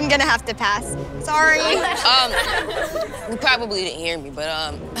 I'm gonna have to pass. Sorry. You probably didn't hear me, but,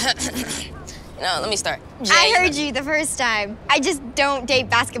 no, let me start. Jay, I heard you the first time. I just don't date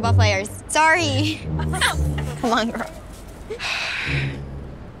basketball players. Sorry. Come on, girl.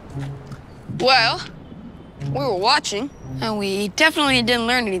 Well, we were watching, and we definitely didn't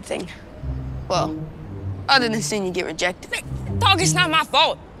learn anything. Well, other than seeing you get rejected. Hey, dog, it's not my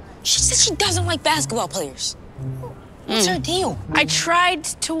fault. She said she doesn't like basketball players. What's her deal? I tried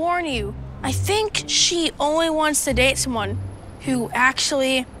to warn you. I think she only wants to date someone who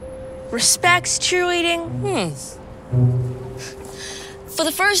actually respects cheerleading. For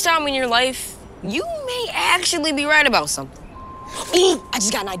the first time in your life, you may actually be right about something. I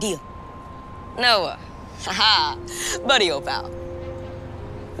just got an idea. Noah. Haha. Buddy, old pal.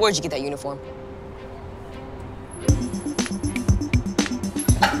 Where'd you get that uniform?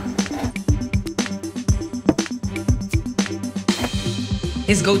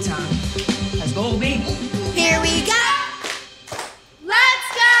 It's go time. Let's go, baby. Here we go. Let's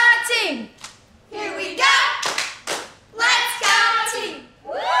go, team. Here we go. Let's go, team.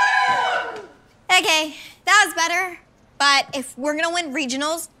 Woo! Okay, that was better. But if we're gonna win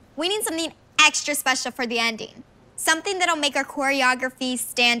regionals, we need something extra special for the ending. Something that'll make our choreography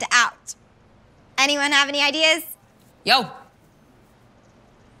stand out. Anyone have any ideas? Yo.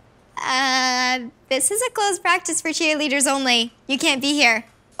 This is a closed practice for cheerleaders only. You can't be here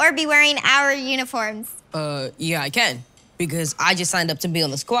or be wearing our uniforms. Yeah, I can. Because I just signed up to be on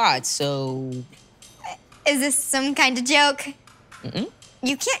the squad, so... Is this some kind of joke?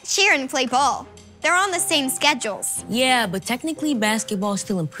 You can't cheer and play ball. They're on the same schedules. Yeah, but technically basketball's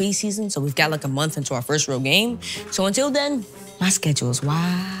still in preseason, so we've got like a month into our first real game. So until then, my schedule is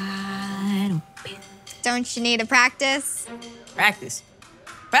wide open. Don't you need a practice? Practice?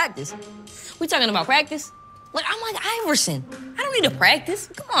 Practice? We talking about practice? Look, I'm like Iverson. I don't need to practice.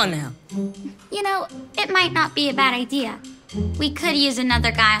 Come on now. You know, it might not be a bad idea. We could use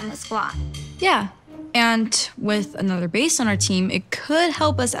another guy on the squad. Yeah. And with another base on our team, it could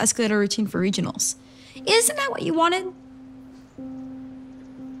help us escalate our routine for regionals. Isn't that what you wanted?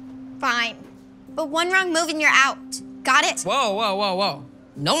 Fine. But one wrong move and you're out. Got it? Whoa, whoa, whoa, whoa.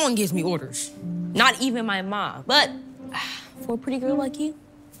 No one gives me orders. Not even my mom. But for a pretty girl like you,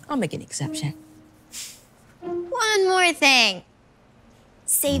 I'll make an exception. One more thing.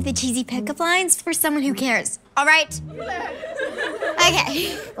 Save the cheesy pickup lines for someone who cares. All right?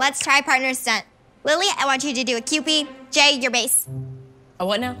 Okay, let's try partner stunt. Lily, I want you to do a QP. Jay, your base. A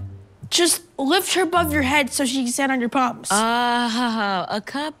what now? Just lift her above your head so she can stand on your palms. A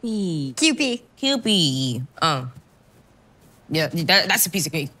copy. QP. QP. Yeah, that's a piece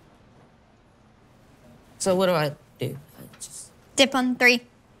of cake. So what do I do? Dip on 3.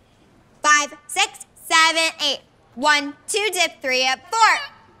 5, 6, 7, 8. 1, 2, dip, 3, up,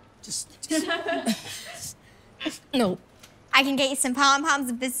 4. No. I can get you some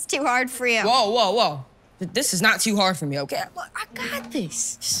pom-poms if this is too hard for you. Whoa, whoa, whoa. This is not too hard for me, okay? Look, I got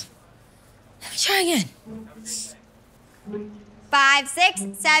this. Let me try again. 5, 6,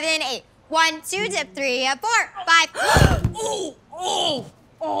 7, 8. 1, 2, dip, 3, up, 4, 5.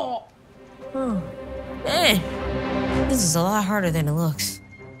 Man, this is a lot harder than it looks.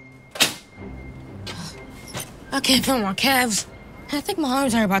 I can't feel my calves. I think my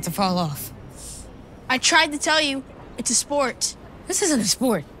arms are about to fall off. I tried to tell you, it's a sport. This isn't a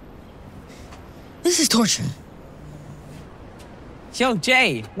sport. This is torture. Yo,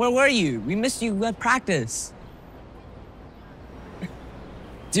 Jay, where were you? We missed you at practice.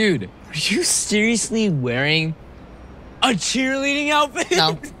 Dude, are you seriously wearing a cheerleading outfit?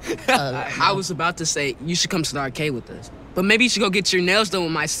 No. I was about to say, you should come to the arcade with us. But maybe you should go get your nails done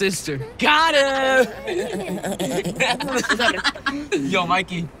with my sister. Got him! Yo,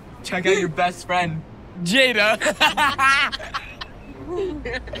 Mikey, check out your best friend, Jada.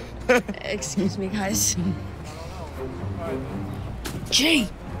 Excuse me, guys. Jay,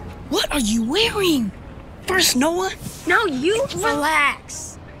 what are you wearing? First Noah, now you?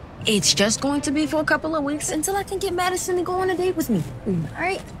 Relax. It's just going to be for a couple of weeks until I can get Madison to go on a date with me. All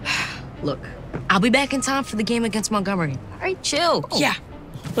right? Look, I'll be back in time for the game against Montgomery. All right, chill. Yeah,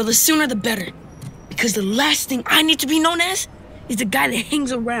 but the sooner the better. Because the last thing I need to be known as is the guy that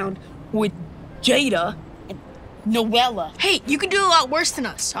hangs around with Jada Noella. Hey, you can do a lot worse than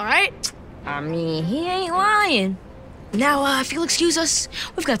us, all right? I mean, he ain't lying. Now, if you'll excuse us,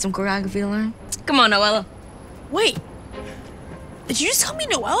 we've got some choreography to learn. Come on, Noella. Wait, did you just tell me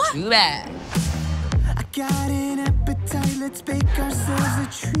Noella? Too bad. I got an appetite, let's bake ourselves a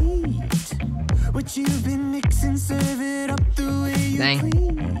treat. What you've been mixing, serve it up the way you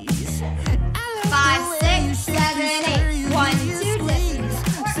please. 5, 6, 7, 8. 1, 2,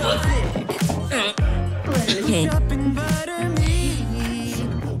 3. Up and butter me.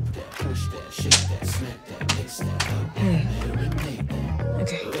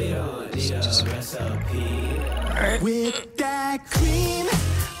 Okay. With that cream,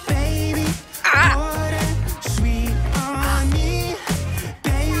 baby, water, sweet on me,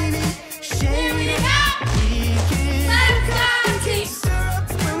 baby, shake it out. We can syrup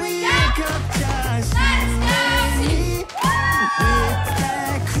when we wake up, just you and me. With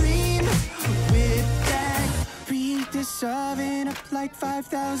that cream, with that, preheat this oven up like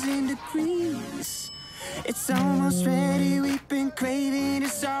 5,000 degrees. It's almost ready, we've been craving,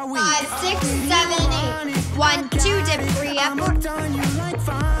 it's all we 5, 6, 7, 8. 1, 2, dip, 3, up.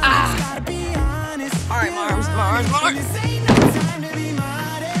 All right, Mars.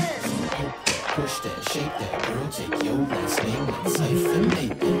 Push that, shake that, girl, take your last name and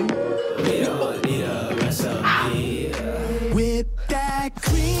hyphenate it. We don't need a recipe. With that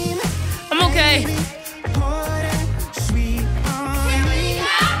cream, I'm okay.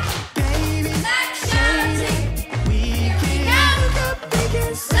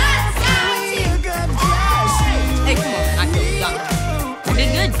 Hey, come on. We did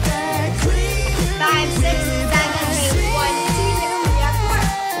good. 5, 6, 7, 8. 1,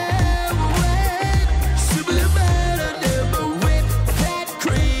 2,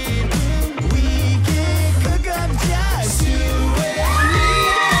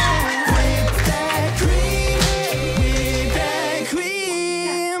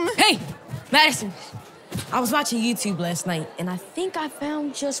 Hey, Madison. I was watching YouTube last night, and I think I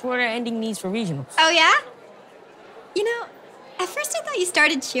found just what our ending needs for regionals. Oh, yeah? You know, at first I thought you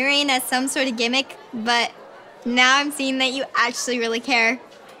started cheering as some sort of gimmick, but now I'm seeing that you actually really care.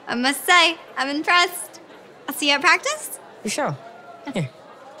 I must say, I'm impressed. I'll see you at practice? For sure. Here.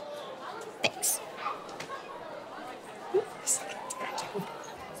 Thanks.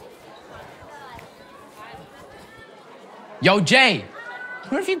 Yo, Jay,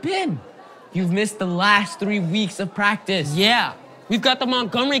 where have you been? You've missed the last 3 weeks of practice. Yeah, we've got the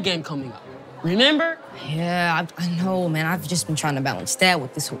Montgomery game coming up. Remember? Yeah, I know, man. I've just been trying to balance that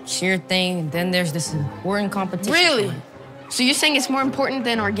with this whole cheer thing, and then there's this important competition. Really? So you're saying it's more important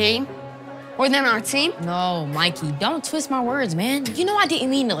than our game? Or than our team? No, Mikey, don't twist my words, man. You know I didn't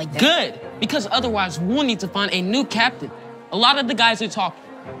mean it like that. Good, because otherwise we'll need to find a new captain. A lot of the guys are talking,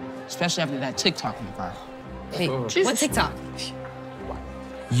 especially after that TikTok went viral. Hey, what TikTok?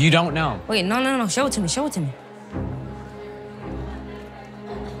 You don't know. Wait, no. Show it to me.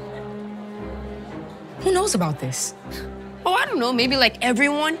 Who knows about this? Oh, I don't know, maybe like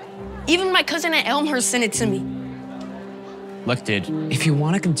everyone. Even my cousin at Elmhurst sent it to me. Look, dude, if you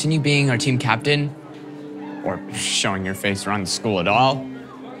want to continue being our team captain, or showing your face around the school at all,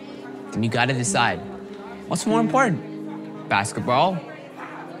 then you gotta decide. What's more important? Basketball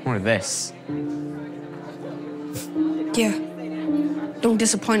or this? Yeah. Don't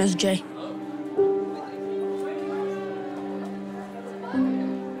disappoint us, Jay.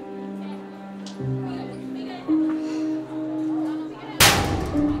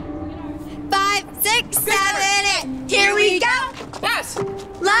 Here we go. Yes.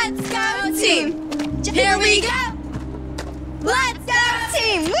 Let's go, team. Here we go. Let's go,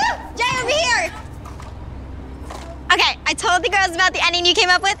 team. Woo! Jay, over here. Okay, I told the girls about the ending you came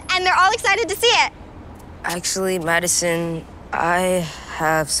up with, and they're all excited to see it. Actually, Madison, I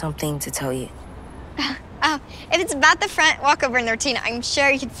have something to tell you. Oh, if it's about the front walkover in the routine, I'm sure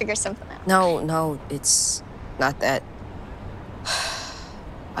you could figure something out. No, it's not that.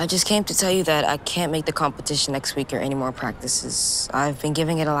 I just came to tell you that I can't make the competition next week or any more practices. I've been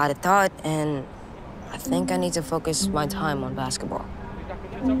giving it a lot of thought, and I think I need to focus my time on basketball.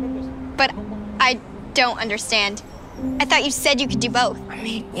 But I don't understand. I thought you said you could do both. I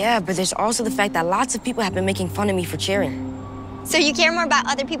mean, yeah, but there's also the fact that lots of people have been making fun of me for cheering. So you care more about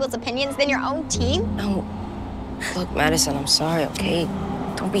other people's opinions than your own team? No. Look, Madison, I'm sorry, okay?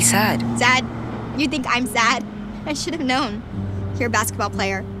 Don't be sad. Sad? You think I'm sad? I should have known. You're a basketball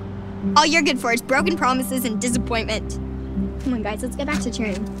player. All you're good for is broken promises and disappointment. Come on, guys, let's get back to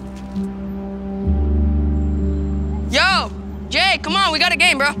cheering. Yo, Jay, come on, we got a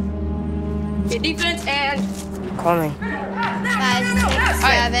game, bro. Get defense and... Call me. 5, 6,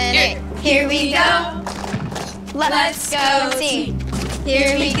 7, 8. Here we go. Let's go team.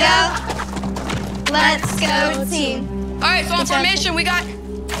 Here we go. Let's go team. All right, so on formation, we got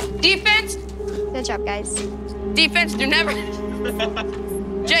defense. Good job, guys. Defense, do never.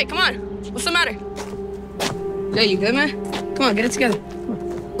 Jay, come on. What's the matter? Jay, you good, man? Come on, get it together.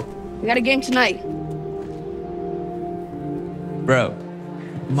 We got a game tonight. Bro,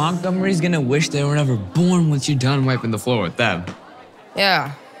 Montgomery's gonna wish they were never born once you're done wiping the floor with them.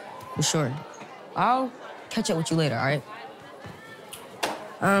 Yeah, for sure. I'll catch up with you later, all right?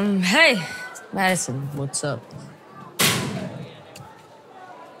 Hey, Madison, what's up?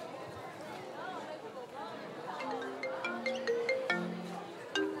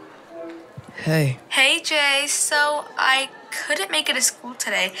 Hey. Hey, Jay. So I couldn't make it to school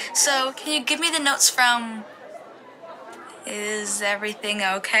today. So can you give me the notes from... Is everything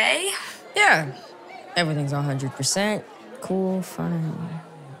okay? Yeah, everything's 100%. Cool, fine.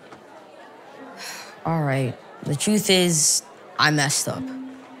 All right, the truth is, I messed up.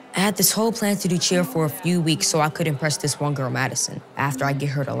 I had this whole plan to do cheer for a few weeks so I could impress this one girl, Madison. After I get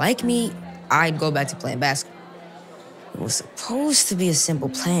her to like me, I'd go back to playing basketball. It was supposed to be a simple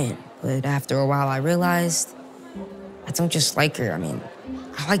plan, but after a while I realized I don't just like her. I mean,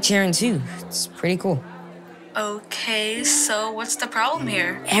 I like cheering too. It's pretty cool. Okay, so what's the problem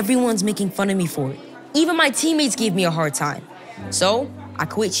here? Everyone's making fun of me for it. Even my teammates gave me a hard time. So I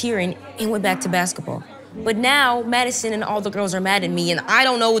quit cheering and went back to basketball. But now Madison and all the girls are mad at me and I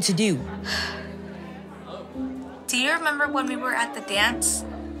don't know what to do. Do you remember when we were at the dance?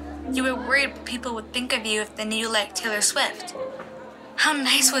 You were worried what people would think of you if they knew you liked Taylor Swift. How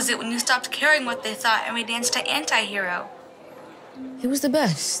nice was it when you stopped caring what they thought and we danced to Anti-Hero? It was the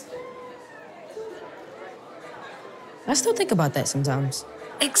best. I still think about that sometimes.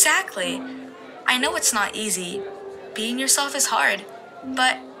 Exactly. I know it's not easy. Being yourself is hard,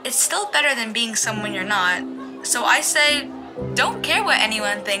 but it's still better than being someone you're not. So I say, don't care what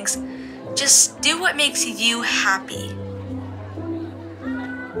anyone thinks. Just do what makes you happy.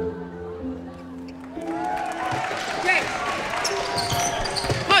 Jay!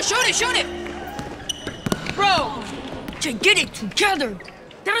 Come on, shoot it! Bro! Jay, get it together!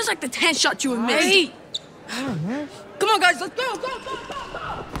 That was like the 10th shot you have made. I don't know. Come on, guys, let's go!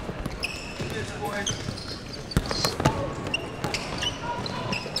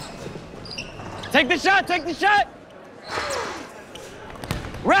 Take the shot!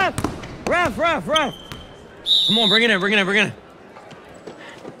 Ref! Come on, bring it in.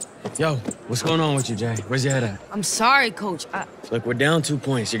 Yo, what's going on with you, Jay? Where's your head at? I'm sorry, Coach. Look, we're down 2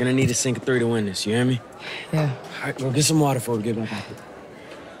 points. You're gonna need to sink a 3 to win this, you hear me? Yeah. All right, well, get some water before we get back out there.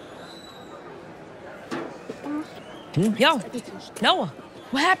 Yo, Noah,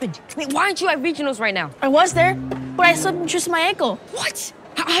 what happened? Wait, why aren't you at regionals right now? I was there, but I slipped and twisted my ankle. What?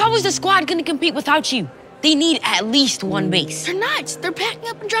 How is the squad gonna compete without you? They need at least one base. They're not. They're packing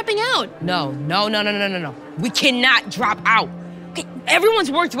up and dropping out. No. We cannot drop out. Okay,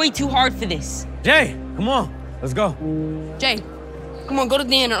 everyone's worked way too hard for this. Jay, come on, let's go. Jay, come on, go to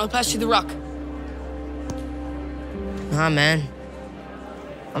the end and I'll pass you the rock. Nah, man.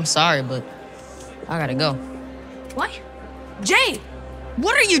 I'm sorry, but I gotta go. What? Jay,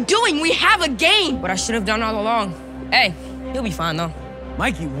 what are you doing? We have a game. What I should have done all along. Hey, he'll be fine, though.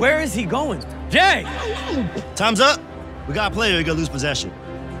 Mikey, where is he going? Jay! Time's up. We got a player who gonna lose possession.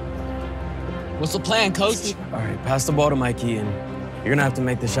 What's the plan, Coach? All right, pass the ball to Mikey, and you're gonna have to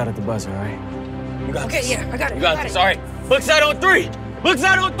make the shot at the buzzer, all right? You got this. Yeah, I got it. You got this, all right. Book side on 3. 1,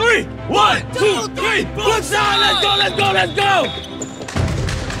 2, 3. Book side, let's go!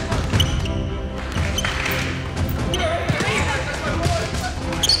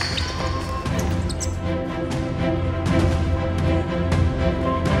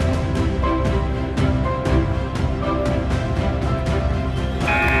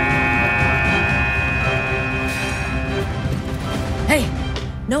 Hey,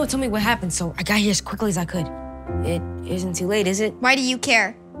 Noah told me what happened, so I got here as quickly as I could. It isn't too late, is it? Why do you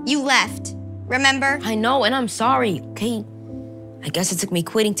care? You left, remember? I know, and I'm sorry, okay? I guess it took me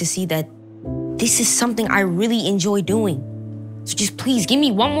quitting to see that this is something I really enjoy doing. So just please, give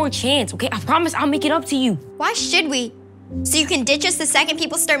me one more chance, okay? I promise I'll make it up to you. Why should we? So you can ditch us the second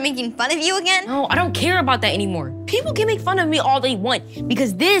people start making fun of you again? No, I don't care about that anymore. People can make fun of me all they want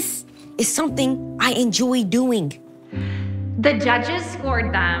because this is something I enjoy doing. The judges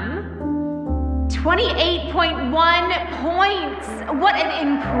scored them 28.1 points. What an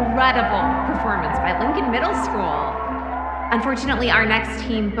incredible performance by Lincoln Middle School. Unfortunately, our next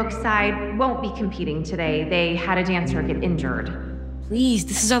team, Brookside, won't be competing today. They had a dancer get injured. Please,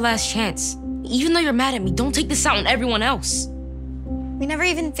 this is our last chance. Even though you're mad at me, don't take this out on everyone else. We never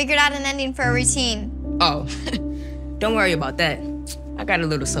even figured out an ending for our routine. Oh, don't worry about that. I got a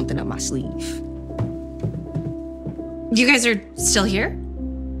little something up my sleeve. You guys are still here?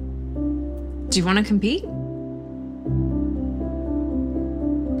 Do you want to compete?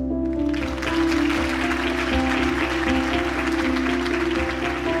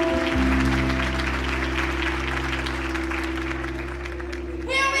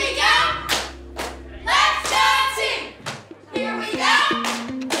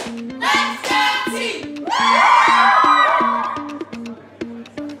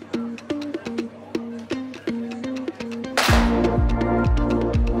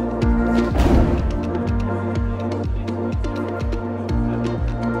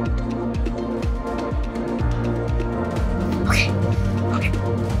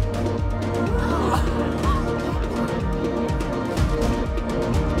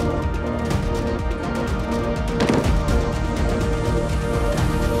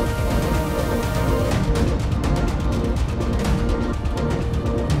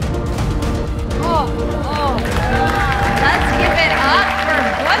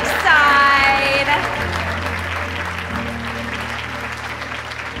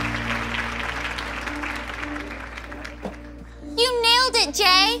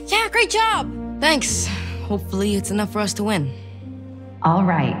 Thanks. Hopefully it's enough for us to win. All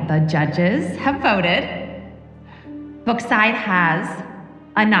right, the judges have voted. Bookside has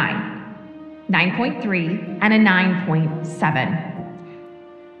a 9, 9.3, and a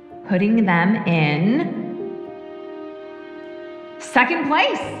 9.7. Putting them in second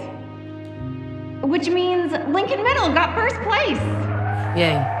place, which means Lincoln Middle got first place.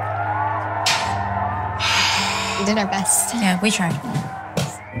 Yay. We did our best. Yeah, we tried.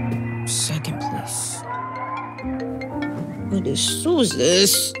 Second place. Who's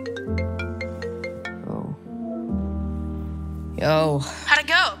this? Oh. Yo. How'd it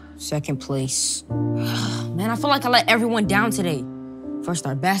go? Second place. Man, I feel like I let everyone down today. First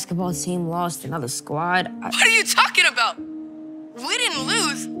our basketball team lost, another squad. What are you talking about? We didn't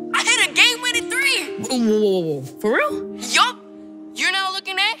lose. I hit a game-winning 3. Whoa. For real? Yup. You're now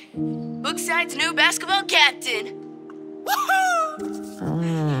looking at Bookside's new basketball captain.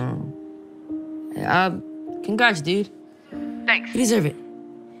 Congrats, dude. Thanks. You deserve it.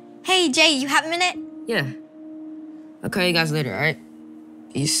 Hey, Jay, you have a minute? Yeah. I'll call you guys later, all right?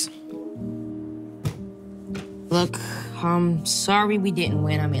 Peace. Look, I'm sorry we didn't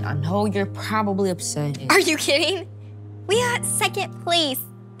win. I mean, I know you're probably upset. Are you kidding? We got second place.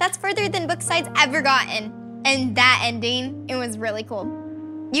 That's further than Bookside's ever gotten. And that ending, it was really cool.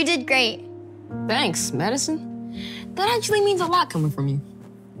 You did great. Thanks, Madison. That actually means a lot coming from you.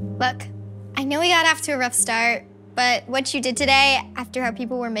 Look, I know we got off to a rough start, but what you did today, after how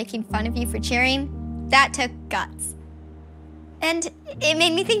people were making fun of you for cheering, that took guts. And it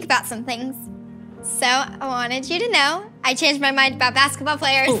made me think about some things. So I wanted you to know I changed my mind about basketball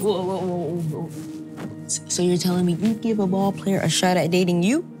players. Whoa. So you're telling me you give a ball player a shot at dating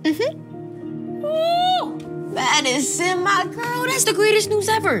you? Mm-hmm. Oh, Madison, my girl, that's the greatest news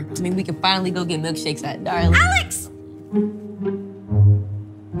ever. I mean, we can finally go get milkshakes at Darling. Alex!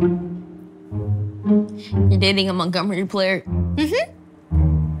 You're dating a Montgomery player? Mm-hmm.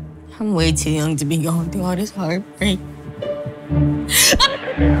 I'm way too young to be going through all this heartbreak.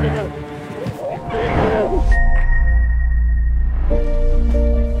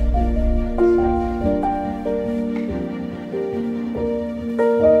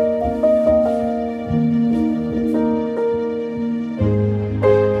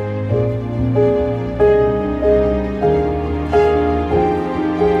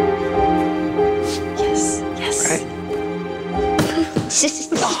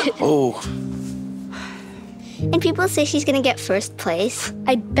 Oh. And people say she's gonna get first place.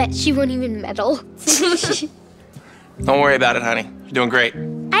 I bet she won't even medal. Don't worry about it, honey. You're doing great.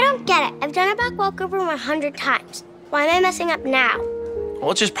 I don't get it. I've done a back walk over 100 times. Why am I messing up now? Well,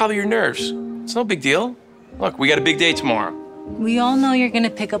 it's just probably your nerves. It's no big deal. Look, we got a big day tomorrow. We all know you're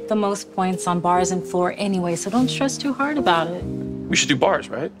gonna pick up the most points on bars and floor anyway, so don't stress too hard about it. We should do bars,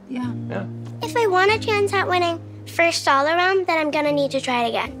 right? Yeah. Yeah. If I want a chance at winning first all around, then I'm gonna need to try it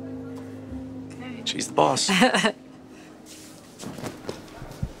again. She's the boss.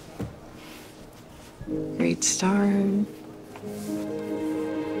 Great start.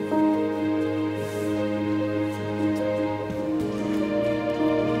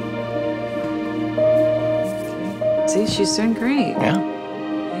 See, she's doing great. Yeah.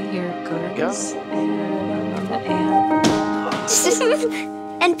 Here it goes.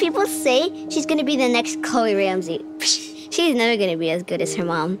 And people say she's gonna be the next Chloe Ramsey. She's never gonna be as good as her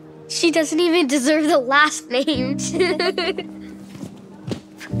mom. She doesn't even deserve the last name.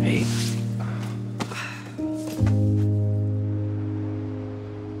 Hey.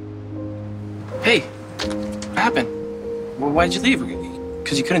 Hey, what happened? Well, why'd you leave?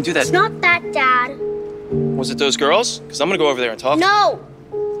 Because you couldn't do that. It's not that, Dad. Was it those girls? Because I'm gonna go over there and talk. No!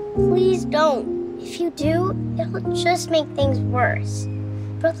 Please don't. If you do, it'll just make things worse.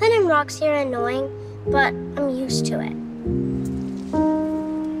 Brooklyn and Roxy are annoying, but I'm used to it.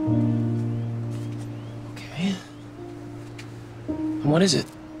 Okay. And what is it?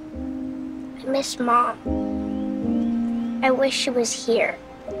 I miss Mom. I wish she was here.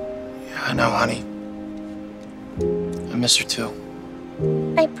 Yeah, I know, honey. I miss her too.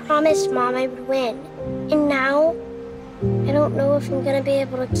 I promised Mom I would win. And now, I don't know if I'm gonna be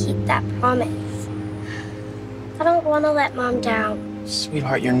able to keep that promise. I don't want to let Mom down.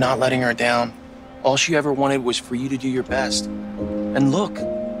 Sweetheart, you're not letting her down. All she ever wanted was for you to do your best. And look,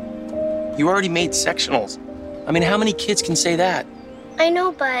 you already made sectionals. I mean, how many kids can say that? I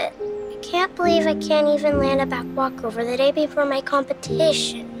know, but I can't believe I can't even land a back walkover the day before my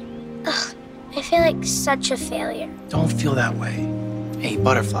competition. Ugh, I feel like such a failure. Don't feel that way. Hey,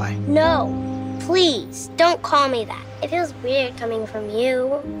 Butterfly. No, please, don't call me that. It feels weird coming from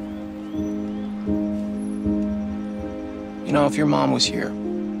you. You know, if your mom was here,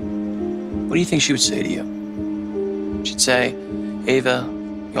 what do you think she would say to you? She'd say, Ava,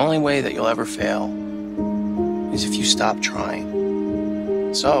 the only way that you'll ever fail is if you stop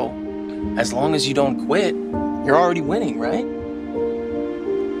trying. So, as long as you don't quit, you're already winning, right?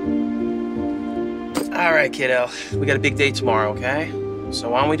 All right, kiddo. We got a big day tomorrow, okay? So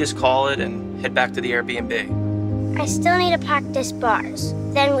why don't we just call it and head back to the Airbnb? I still need to practice bars.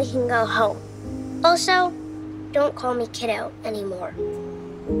 Then we can go home. Also, don't call me kiddo anymore.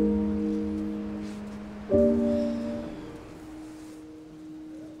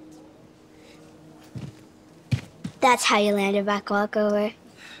 That's how you land a back walkover.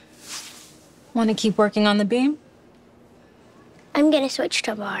 Want to keep working on the beam? I'm gonna switch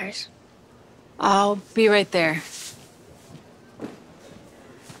to bars. I'll be right there.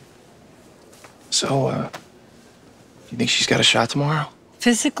 So, you think she's got a shot tomorrow?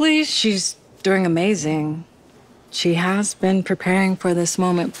 Physically, she's doing amazing. She has been preparing for this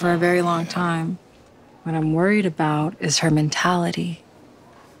moment for a very long time. What I'm worried about is her mentality.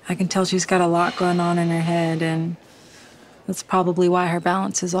 I can tell she's got a lot going on in her head, and that's probably why her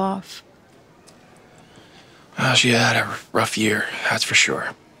balance is off. Well, she had a rough year, that's for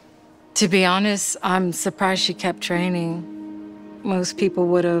sure. To be honest, I'm surprised she kept training. Most people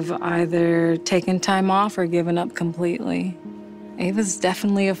would have either taken time off or given up completely. Ava's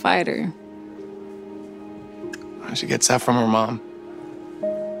definitely a fighter. She gets that from her mom.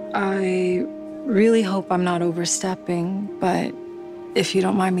 I really hope I'm not overstepping, but if you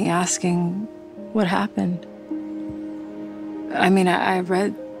don't mind me asking, what happened? I mean, I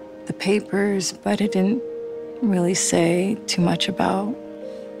read the papers, but it didn't really say too much about...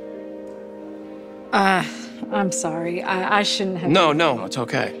 I'm sorry. I shouldn't have... No, it's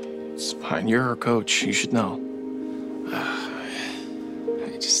okay. It's fine. You're her coach. You should know.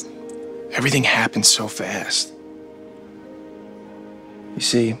 Everything happened so fast. You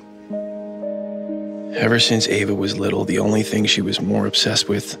see, ever since Ava was little, the only thing she was more obsessed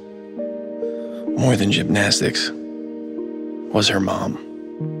with, more than gymnastics, was her mom.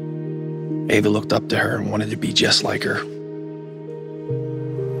 Ava looked up to her and wanted to be just like her.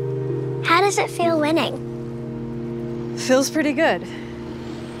 How does it feel winning? Feels pretty good.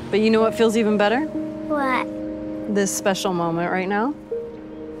 But you know what feels even better? What? This special moment right now.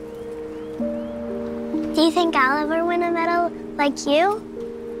 Do you think I'll ever win a medal like you?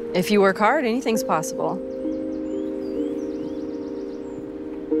 If you work hard, anything's possible.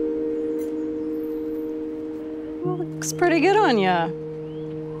 Well, looks pretty good on ya.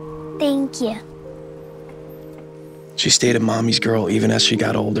 Thank you. She stayed a mommy's girl even as she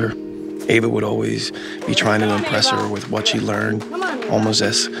got older. Ava would always be trying to impress her with what she learned, almost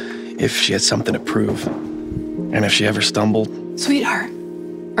as if she had something to prove. And if she ever stumbled... Sweetheart,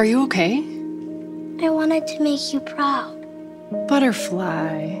 are you okay? I wanted to make you proud.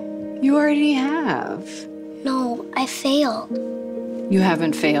 Butterfly, you already have. No, I failed. You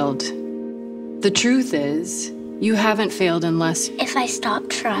haven't failed. The truth is, you haven't failed unless... If I stop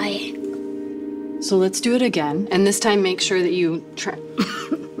trying. So let's do it again, and this time make sure that you try...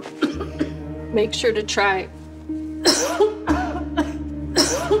 Make sure to try...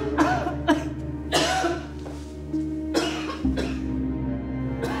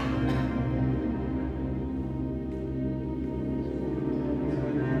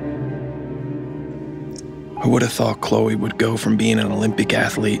 Who would have thought Chloe would go from being an Olympic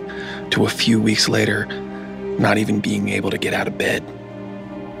athlete to a few weeks later, not even being able to get out of bed?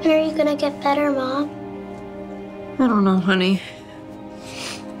 When are you gonna get better, Mom? I don't know, honey.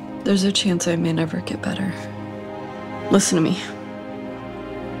 There's a chance I may never get better. Listen to me.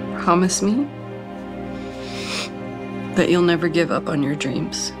 Promise me that you'll never give up on your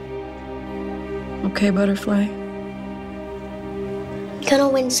dreams. Okay, Butterfly? I'm gonna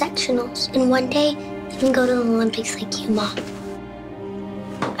win sectionals, and one day I can go to the Olympics like you, Mom.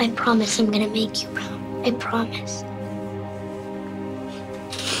 I promise I'm gonna make you proud. I promise.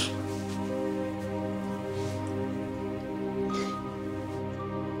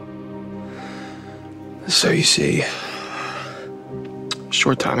 So you see, a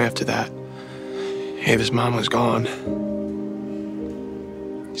short time after that, Ava's mom was gone.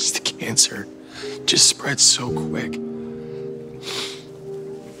 Just the cancer just spread so quick.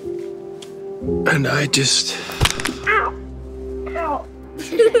 And I just... Ow! Ow!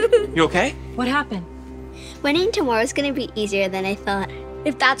 You okay? What happened? Winning tomorrow is gonna be easier than I thought.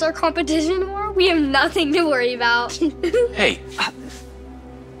 If that's our competition tomorrow, we have nothing to worry about. Hey.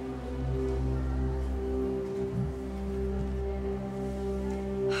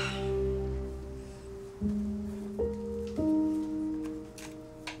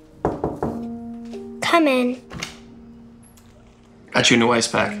 Come in. Got you a new ice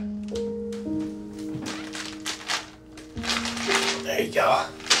pack. There you go.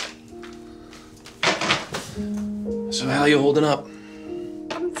 So how you holding up?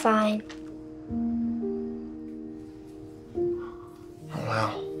 I'm fine. Oh,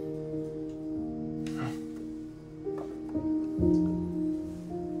 wow.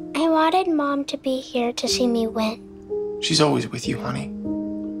 I wanted Mom to be here to see me win. She's always with you, honey.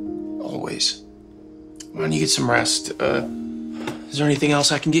 Always. Why don't you get some rest? Is there anything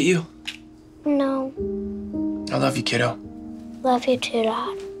else I can get you? No. I love you, kiddo. Love you too,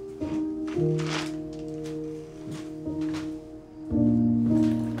 Dad.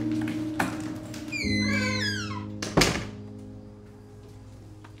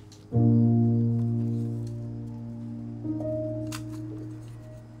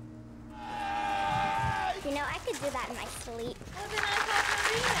 You know, I could do that in my sleep.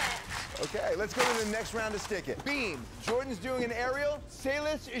 Okay, let's go to the next round to stick it. Beam, Jordan's doing an aerial,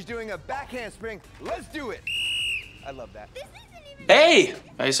 Salish is doing a back handspring. Let's do it. I love that. Hey,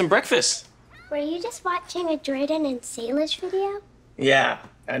 I had some breakfast. Were you just watching a Jordan and Salish video? Yeah,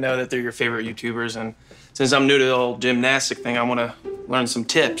 I know that they're your favorite YouTubers, and since I'm new to the whole gymnastic thing, I want to learn some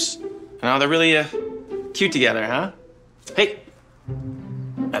tips. And how they're really cute together, huh? Hey,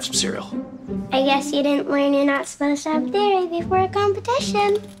 have some cereal. I guess you didn't learn you're not supposed to have dairy before a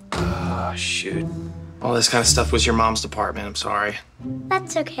competition. Oh, shoot. All this kind of stuff was your mom's department. I'm sorry.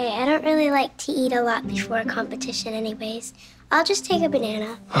 That's okay. I don't really like to eat a lot before a competition anyways. I'll just take a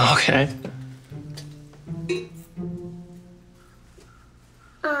banana. Okay.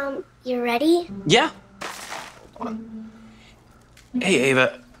 You ready? Yeah. Hold on. Hey,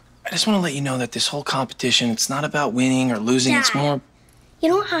 Ava, I just want to let you know that this whole competition, it's not about winning or losing. It's Dad. more... You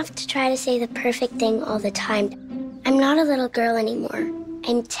don't have to try to say the perfect thing all the time. I'm not a little girl anymore.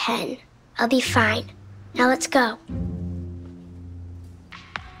 I'm 10. I'll be fine. Now let's go.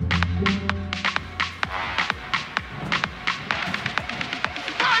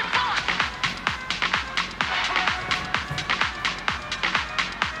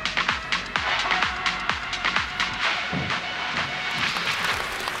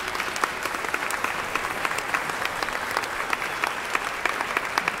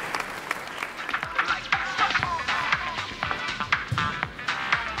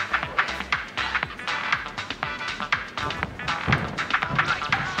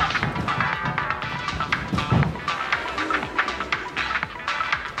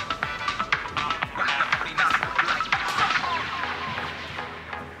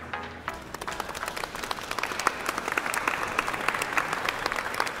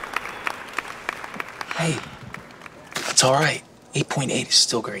 Hey, it's all right. 8.8 is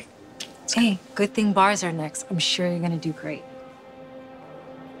still great. Hey, good thing bars are next. I'm sure you're gonna do great.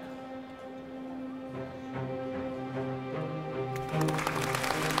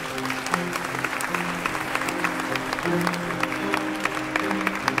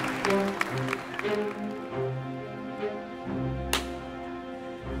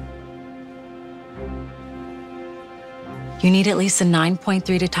 You need at least a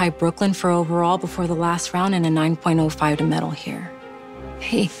 9.3 to tie Brooklyn for overall before the last round and a 9.05 to medal here.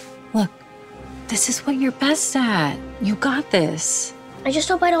 Hey, look, this is what you're best at. You got this. I just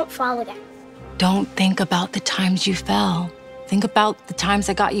hope I don't fall again. Don't think about the times you fell. Think about the times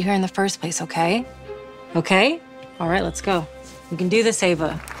that got you here in the first place, okay? Okay? All right, let's go. You can do this,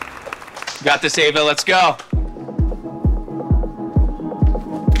 Ava. Got this, Ava. Let's go.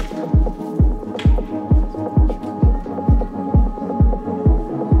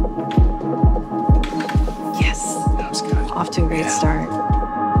 Great start.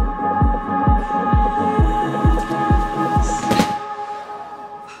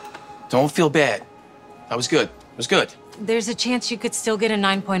 Don't feel bad. That was good. It was good. There's a chance you could still get a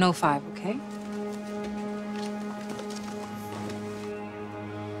 9.05, okay?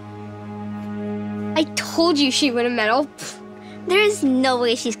 I told you she'd win a medal. There is no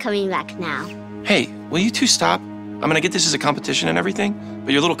way she's coming back now. Hey, will you two stop? I'm gonna get this as a competition and everything,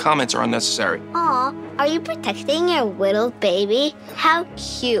 but your little comments are unnecessary. Aw, are you protecting your little baby? How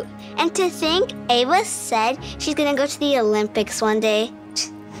cute. And to think Ava said she's gonna go to the Olympics one day.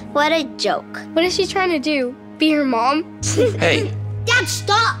 What a joke. What is she trying to do? Be her mom? Hey. Dad,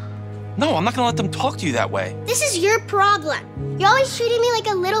 stop! No, I'm not gonna let them talk to you that way. This is your problem. You're always treating me like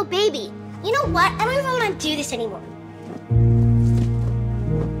a little baby. You know what? I don't even want to do this anymore.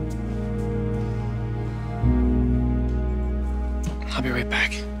 I'll be right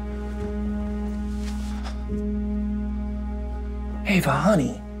back. Ava,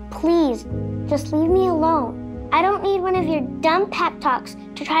 honey. Please, just leave me alone. I don't need one of your dumb pep talks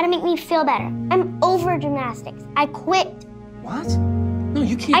to try to make me feel better. I'm over gymnastics. I quit. What? No,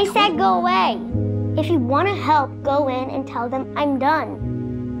 you can't I quit. said go away. If you want to help, go in and tell them I'm done.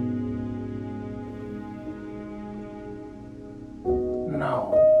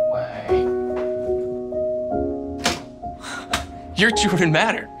 No way. You're Jordan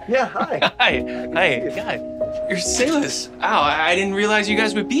Matter. Yeah, hi. Hi. Hi. God, you're Salish. Ow, I didn't realize you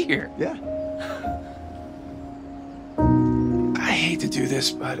guys would be here. Yeah. I hate to do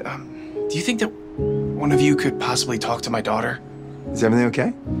this, but do you think that one of you could possibly talk to my daughter? Is everything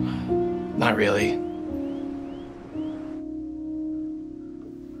okay? Not really.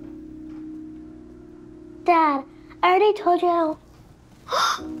 Dad, I already told you how...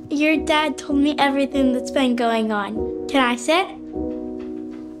 Your dad told me everything that's been going on. Can I sit?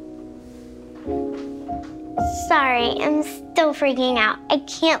 Sorry, I'm still freaking out. I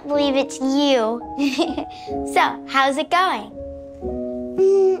can't believe it's you. So, how's it going?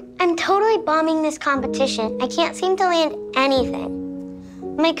 I'm totally bombing this competition. I can't seem to land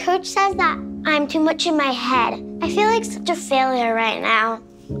anything. My coach says that I'm too much in my head. I feel like such a failure right now.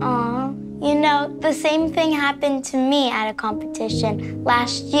 Aw. You know, the same thing happened to me at a competition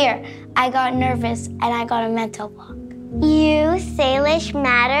last year. I got nervous and I got a mental block. You, Salish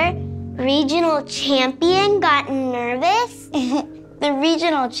Matter, regional champion, got nervous? The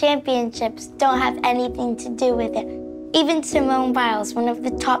regional championships don't have anything to do with it. Even Simone Biles, one of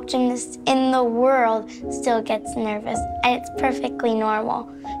the top gymnasts in the world, still gets nervous, and it's perfectly normal.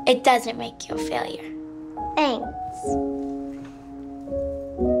 It doesn't make you a failure. Thanks.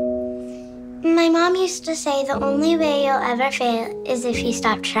 My mom used to say the only way you'll ever fail is if you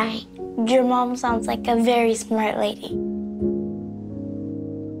stop trying. Your mom sounds like a very smart lady.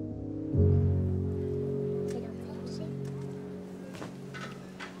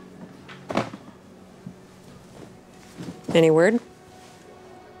 Any word?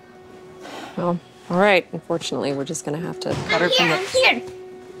 Well, all right. Unfortunately, we're just gonna have to cut her from the... I'm here.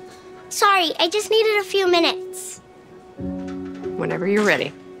 Sorry, I just needed a few minutes. Whenever you're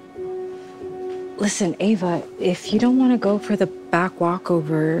ready. Listen, Ava, if you don't want to go for the back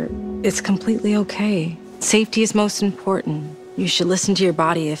walkover, it's completely okay. Safety is most important. You should listen to your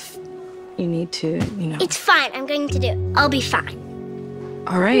body if you need to, you know. It's fine. I'm going to do it. I'll be fine.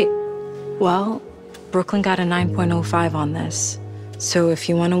 All right. Well, Brooklyn got a 9.05 on this. So if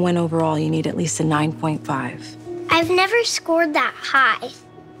you want to win overall, you need at least a 9.5. I've never scored that high.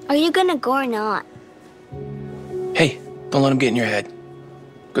 Are you going to go or not? Hey, don't let him get in your head.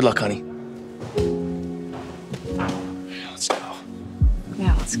 Good luck, honey. Let's go.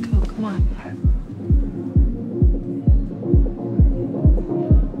 Yeah, let's go. Come on.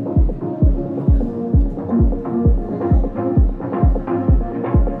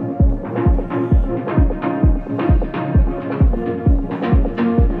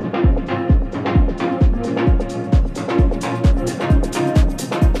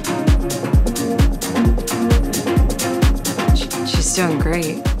 She's doing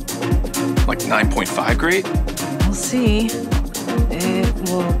great. Like 9.5 grade? We'll see. It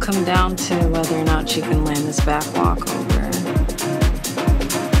will come down to whether or not she can land this back walkover.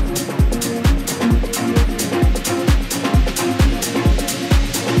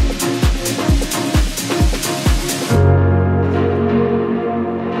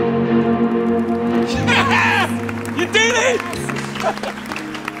 You did it!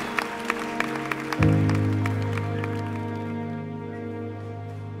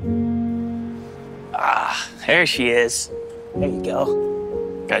 There she is. There you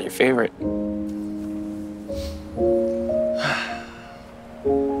go. Got your favorite.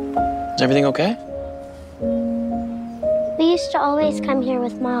 Is everything okay? Will you used to always come here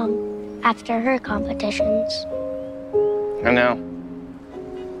with Mom after her competitions. I know.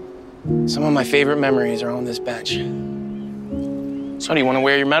 Some of my favorite memories are on this bench. So do you want to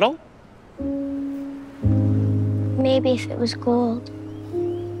wear your medal? Maybe if it was gold.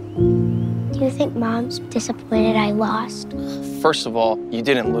 Do you think Mom's disappointed I lost? First of all, you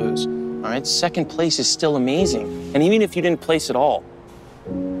didn't lose, all right? Second place is still amazing. And even if you didn't place at all,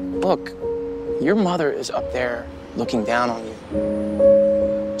 look, your mother is up there looking down on you.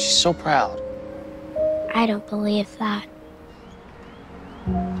 She's so proud. I don't believe that.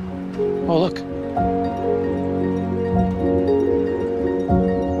 Oh, look.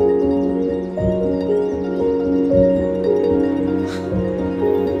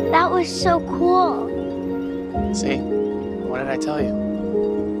 That was so cool. See? What did I tell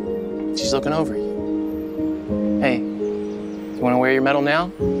you? She's looking over you. Hey, you want to wear your medal now?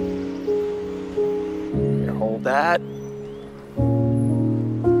 Here, hold that.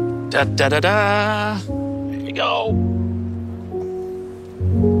 Da-da-da-da. There you go.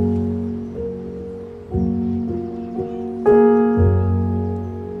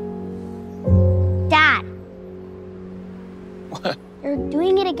 Dad. What? You're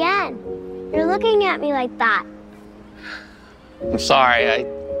doing it again. You're looking at me like that. I'm sorry.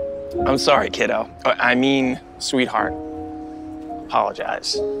 I'm sorry, kiddo. I mean, sweetheart.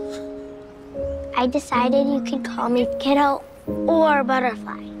 Apologize. I decided you could call me kiddo or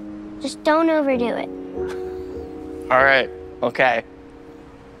butterfly. Just don't overdo it. All right. Okay.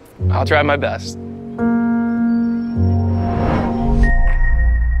 I'll try my best.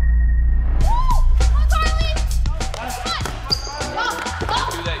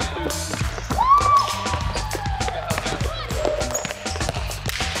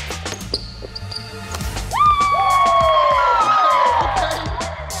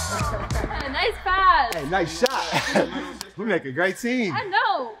 Nice pass. Hey, nice shot. We make a great team. I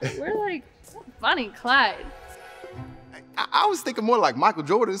know. We're like Bonnie and Clyde. I was thinking more like Michael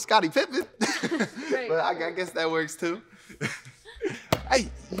Jordan, Scottie Pippen. Right. But I guess that works too. Hey,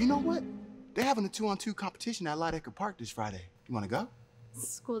 you know what? They're having a 2-on-2 competition at Lydecker Park this Friday. You want to go?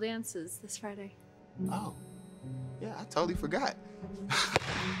 School dances this Friday. Oh, yeah, I totally forgot.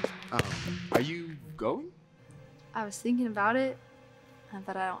 Are you going? I was thinking about it,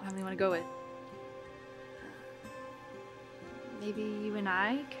 but I don't have anyone to go with. Maybe you and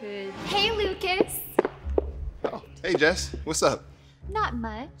I could... Hey, Lucas. Oh, hey, Jess. What's up? Not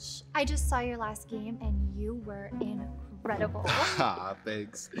much. I just saw your last game and you were incredible. Ah,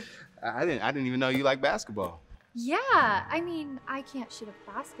 thanks. I didn't even know you like basketball. Yeah, I mean, I can't shoot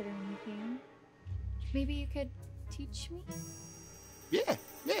a basket or anything. Maybe you could teach me? Yeah,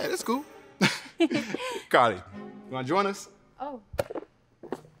 that's cool. Carly, you want to join us? Oh,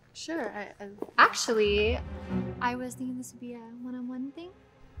 sure. Actually, I was thinking this would be a one-on-one thing.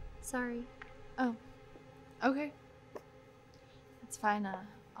 Sorry. Oh, okay. That's fine.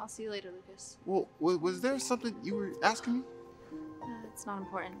 I'll see you later, Lucas. Well, was there something you were asking me? It's not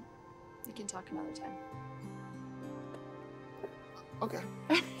important. We can talk another time. Okay.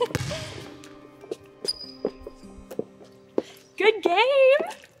 Good game!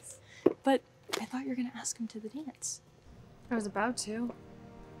 But I thought you were gonna ask him to the dance. I was about to.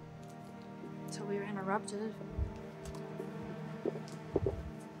 Until we were interrupted.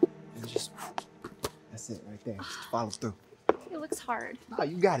 And just, that's it right there. Just follow through. It looks hard. Oh,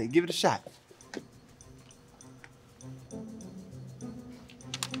 you got it. Give it a shot.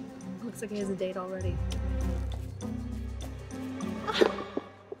 Looks like he has a date already.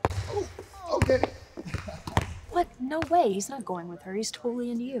 Okay. What? No way. He's not going with her. He's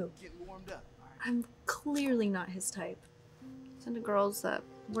totally into you. I'm clearly not his type. He's into girls that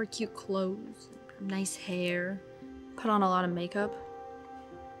wear cute clothes, have nice hair, put on a lot of makeup.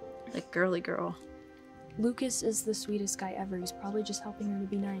 Like girly girl. Lucas is the sweetest guy ever. He's probably just helping her to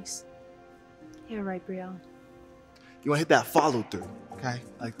be nice. Yeah, right, Brielle. You want to hit that follow through, okay?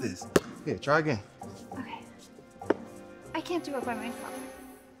 Like this. Here, try again. Okay. I can't do it by myself.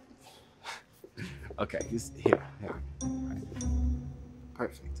 Okay, just here. All right.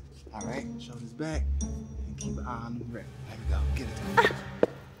 Perfect. All right, shoulders back, and keep an eye on the rim. There we go. Get it.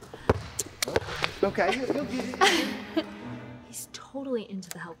 Oh, okay, you'll get it. He's totally into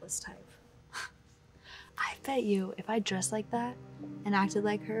the helpless type. I bet you if I dressed like that and acted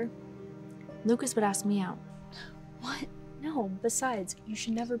like her, Lucas would ask me out. What? No, besides, you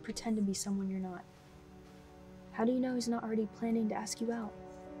should never pretend to be someone you're not. How do you know he's not already planning to ask you out?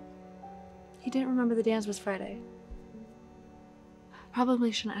 He didn't remember the dance was Friday.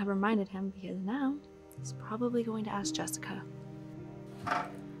 Probably shouldn't have reminded him because now he's probably going to ask Jessica.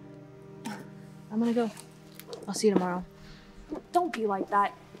 I'm gonna go. I'll see you tomorrow. Don't be like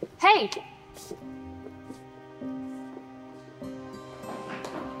that. Hey!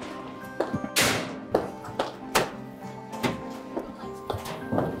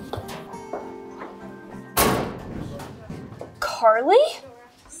 Carly?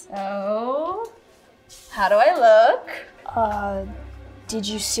 So, how do I look? Did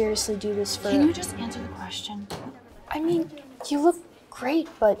you seriously do this for... Can you just answer the question? I mean, you look great,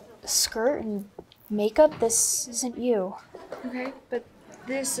 but skirt and makeup, this isn't you. Okay, but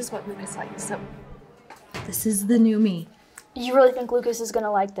this is what Lucas likes, so this is the new me. You really think Lucas is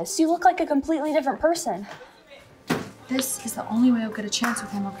gonna like this? You look like a completely different person. This is the only way I'll get a chance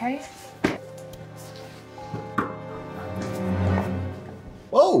with him, okay?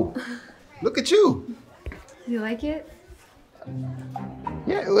 Whoa! Look at you. You like it?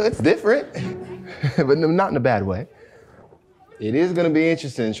 Yeah, well, it's different, but not in a bad way. It is gonna be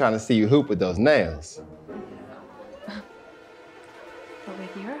interesting trying to see you hoop with those nails. But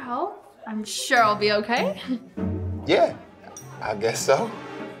with your help, I'm sure I'll be okay. Yeah, I guess so.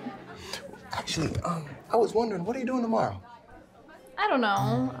 Actually, I was wondering, what are you doing tomorrow? I don't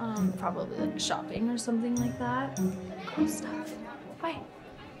know, probably like shopping or something like that. Cool stuff. Bye.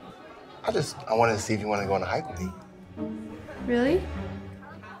 I wanted to see if you want to go on a hike with me. Really?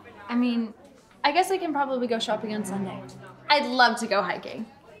 I mean, I guess I can probably go shopping on Sunday. I'd love to go hiking.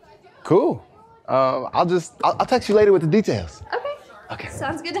 Cool. I'll text you later with the details. Okay. Okay.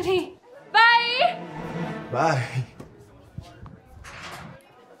 Sounds good to me. Bye! Bye.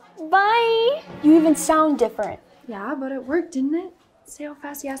 Bye! You even sound different. Yeah, but it worked, didn't it? See how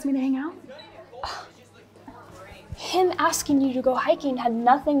fast he asked me to hang out? Him asking you to go hiking had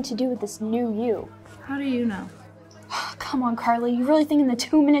nothing to do with this new you. How do you know? Come on, Carly. You really think in the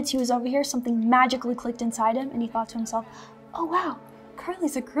 2 minutes he was over here, something magically clicked inside him and he thought to himself, oh wow,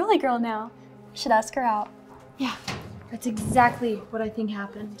 Carly's a girly girl now. I should ask her out. Yeah, that's exactly what I think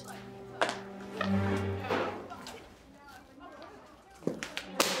happened.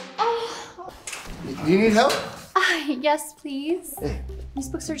 Do you need help? Yes, please. Hey. These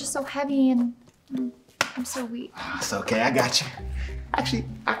books are just so heavy and I'm so weak. It's okay, I got you. Actually,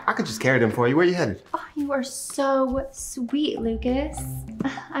 I could just carry them for you. Where are you headed? Oh, you are so sweet, Lucas.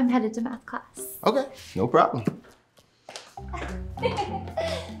 I'm headed to math class. Okay, no problem.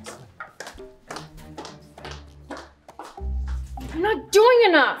 I'm not doing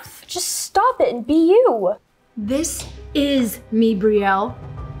enough. Just stop it and be you. This is me, Brielle.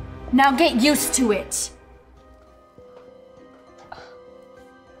 Now get used to it.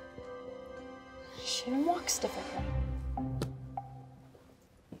 She even walks differently.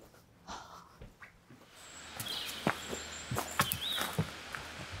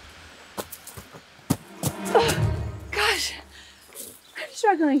 Gosh, I'm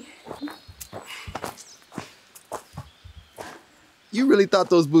struggling. You really thought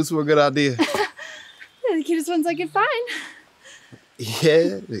those boots were a good idea? They're the cutest ones I could find.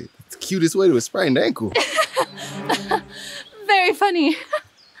 Yeah, the cutest way to a sprained ankle. Very funny.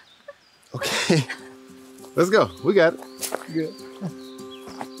 Okay, let's go. We got it. Good.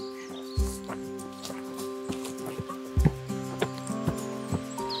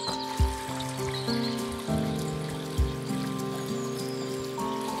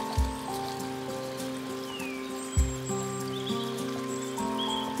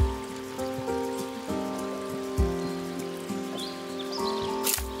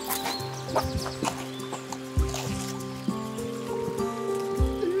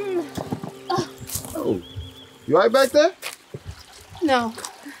 Oh, you all right back there? No.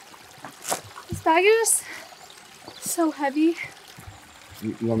 This bag is so heavy.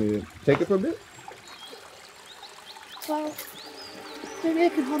 You want me to take it for a bit? Well, maybe I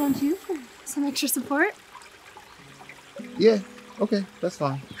could hold on to you for some extra support. Yeah, okay, that's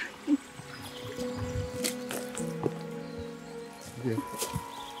fine. Yeah.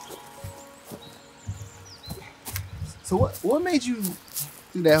 So what made you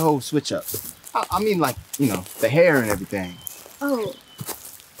do that whole switch up? I mean, like, you know, the hair and everything. Oh,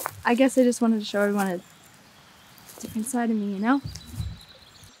 I guess I just wanted to show everyone a different side of me, you know?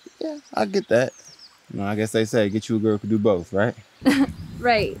 Yeah, I get that. You know, I guess they say get you a girl who can do both, right?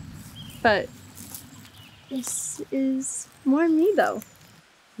 Right, but this is more me, though.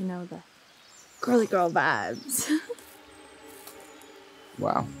 You know, the girly girl vibes.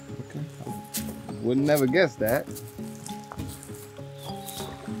 Wow, okay. I wouldn't never guess that.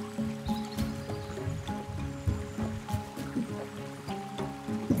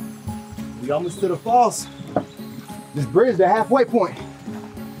 We almost to the falls. This bridge, the halfway point.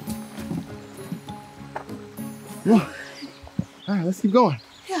 Come on. All right, let's keep going.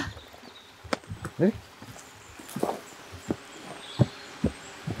 Yeah. Ready?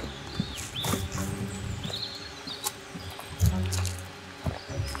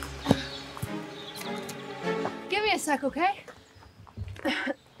 sec, okay?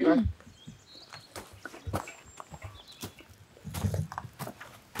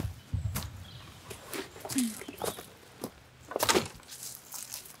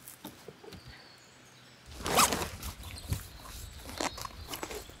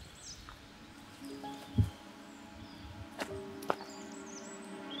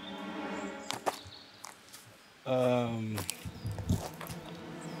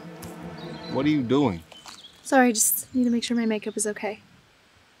 What are you doing? Sorry, just need to make sure my makeup is okay.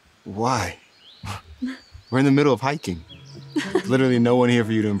 Why? We're in the middle of hiking. There's literally no one here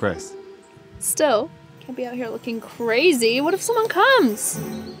for you to impress. Still, can't be out here looking crazy. What if someone comes?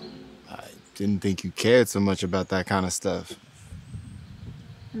 I didn't think you cared so much about that kind of stuff.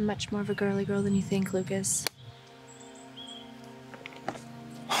 I'm much more of a girly girl than you think, Lucas.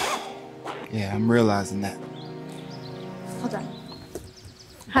 Yeah, I'm realizing that. Hold on.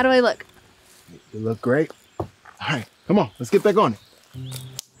 How do I look? You look great. All right, come on, let's get back on it.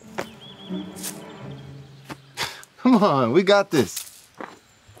 Come on, we got this.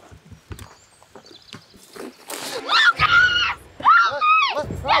 What's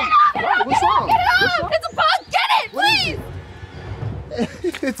wrong? Get it off! It's a bug! Get it, please!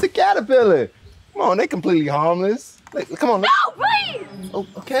 It's a caterpillar. Come on, they're completely harmless. Come on. No, please! Oh,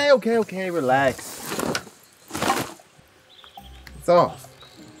 okay, relax. It's off.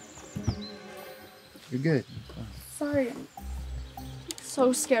 You're good. Sorry, I'm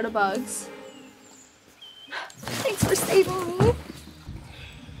so scared of bugs. Thanks for saving me.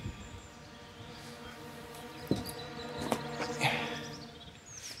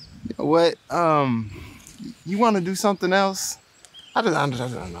 You know what? You want to do something else? I don't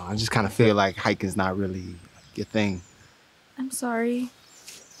know. I just kind of feel like hiking's not really your thing. I'm sorry.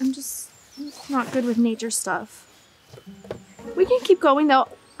 I'm just not good with nature stuff. We can keep going though.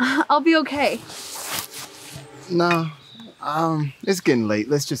 I'll be okay. No, it's getting late.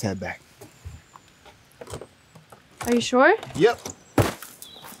 Let's just head back. Are you sure? Yep.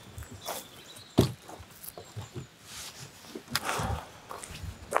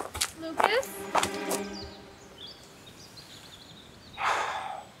 Lucas?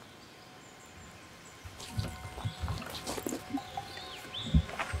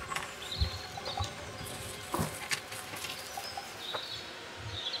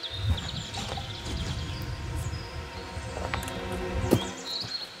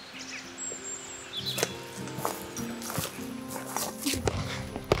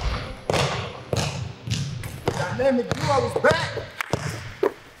 Damn it, I was back.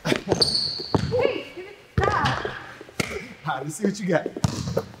 Wait, give it back. All right, let's see what you got.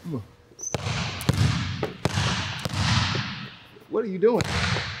 Come on. What are you doing?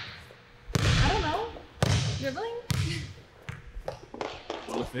 I don't know. Dribbling?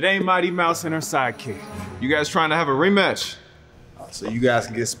 Well, if it ain't Mighty Mouse and her sidekick, you guys trying to have a rematch? So you guys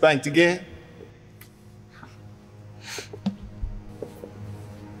can get spanked again?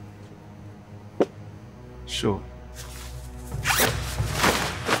 Sure.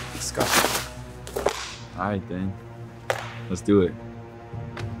 Let's go. All right, then. Let's do it.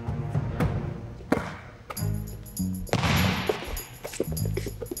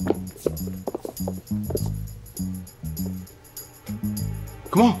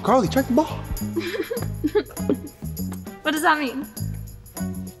 Come on, Carly, check the ball. What does that mean?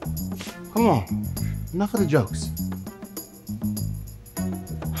 Come on. Enough of the jokes. All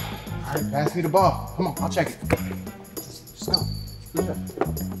right, pass me the ball. Come on, I'll check it. Just go. Good job.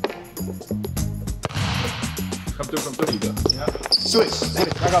 Come through. You go. Yeah. Switch.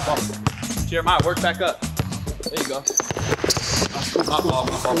 I got ball. Jeremiah, work back up. There you go. My ball.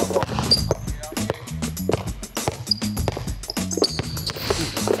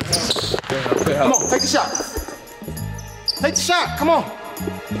 Come on, take the shot. Take the shot, come on.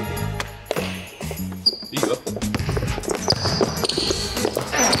 There you go.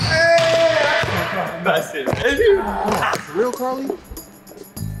 That's it, baby. For real, Carly?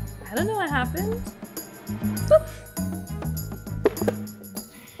 I don't know what happened.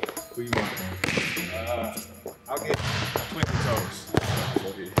 Who you want? I'll get Twinkle Toes.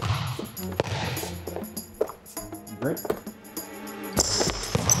 You great?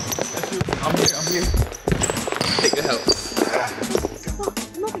 I'm here. Take the help.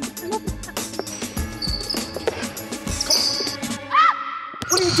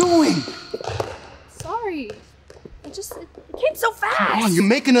 What are you doing? Sorry. It came so fast. Come on, you're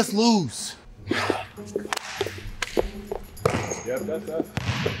making us lose. Yep, that's us.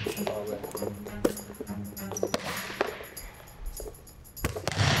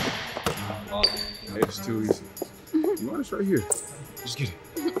 All right. It's too easy. You want us right here? Just get it.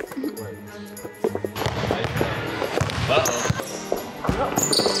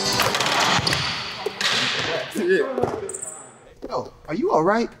 Yo, are you all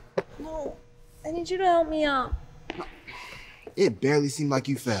right? No, I need you to help me out. It barely seemed like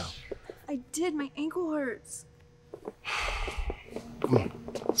you fell. I did. My ankle hurts. Come on.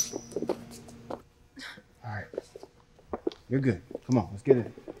 All right. You're good. Come on, let's get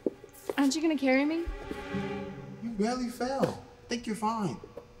it. Aren't you gonna carry me? You barely fell. I think you're fine.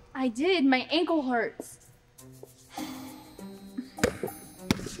 I did. My ankle hurts.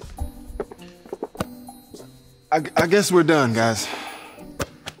 I guess we're done, guys.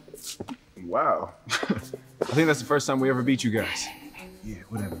 Wow. I think that's the first time we ever beat you guys. Yeah,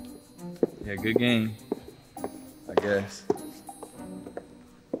 whatever. Yeah, good game. I guess.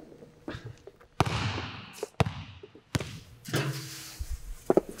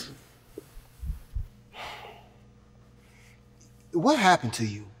 What happened to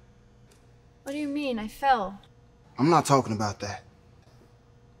you? What do you mean? I fell. I'm not talking about that.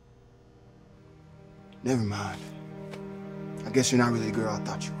 Never mind. I guess you're not really the girl I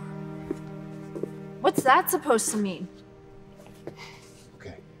thought you were. What's that supposed to mean?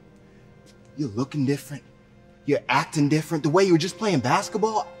 Okay. You're looking different. You're acting different. The way you were just playing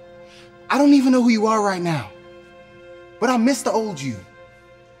basketball. I don't even know who you are right now. But I miss the old you.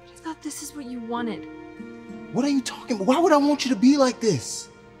 I thought this is what you wanted. What are you talking about? Why would I want you to be like this?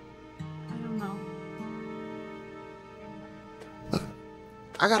 I don't know. Look,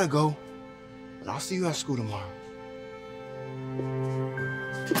 I gotta go. But I'll see you at school tomorrow.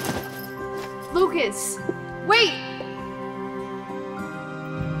 Lucas, wait!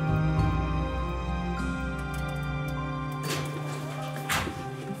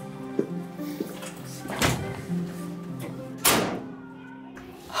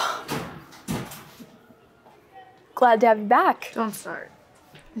 Glad to have you back. Don't start.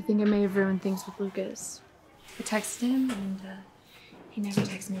 I think I may have ruined things with Lucas. I texted him and he never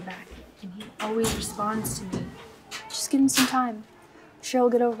texts me back. And he always responds to me. Just give him some time. I'm sure he'll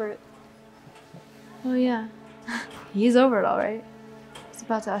get over it. Oh yeah, he's over it all right. He's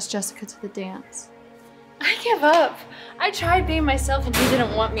about to ask Jessica to the dance. I give up. I tried being myself and he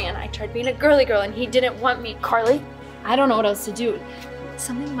didn't want me, and I tried being a girly girl and he didn't want me. Carly, I don't know what else to do.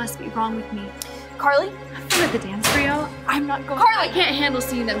 Something must be wrong with me. Carly, have fun at the dance for y'all. I'm not going. Carly, I can't handle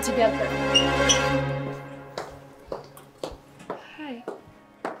seeing them together. Hi.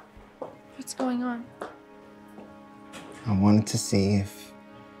 What's going on? I wanted to see if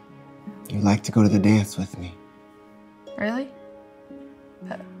you'd like to go to the dance with me. Really?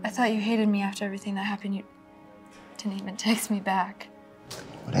 I thought you hated me after everything that happened. You didn't even text me back.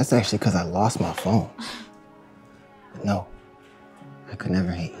 Well, that's actually because I lost my phone. But no, I could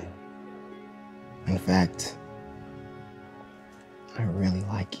never hate you. In fact, I really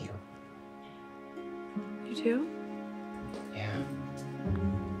like you. You do? Yeah.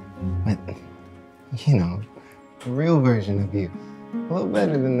 But, you know, the real version of you. A little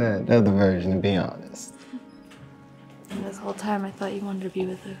better than that other version, to be honest. And this whole time I thought you wanted to be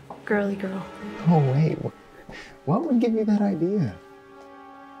with a girly girl. Oh, wait. What would give you that idea?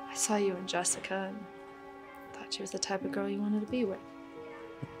 I saw you and Jessica and thought she was the type of girl you wanted to be with.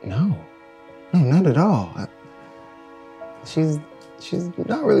 No. No, not at all. She's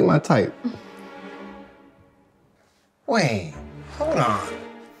not really my type. Wait, hold on.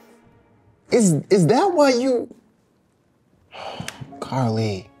 Is that why you...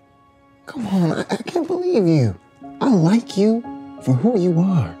 Carly, come on, I can't believe you. I like you for who you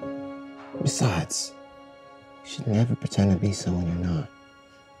are. Besides, you should never pretend to be someone you're not.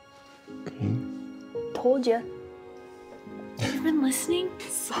 Okay? Told you. You've been listening?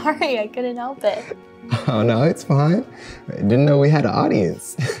 Sorry, I couldn't help it. Oh, no, it's fine. I didn't know we had an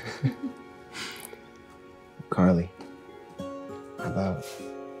audience. Carly, how about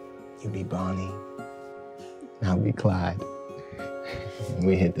you be Bonnie, and I'll be Clyde, and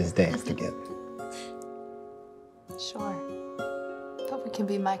we hit this dance together. Sure. But we can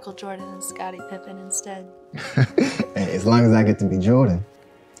be Michael Jordan and Scottie Pippen instead. Hey, as long as I get to be Jordan.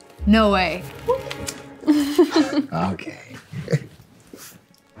 No way. Okay.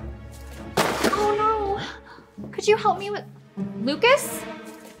 Oh no! Could you help me with Lucas?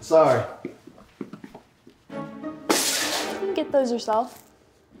 Sorry. You can get those yourself.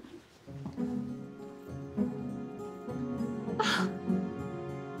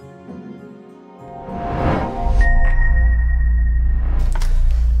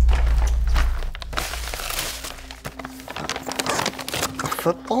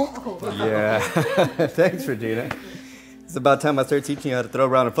 Football? Yeah. Thanks, Regina. It's about time I start teaching you how to throw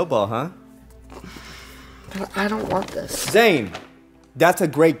around a football, huh? But I don't want this. Zane, that's a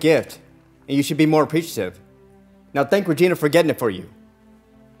great gift, and you should be more appreciative. Now thank Regina for getting it for you.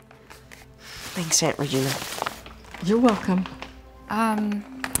 Thanks, Aunt Regina. You're welcome.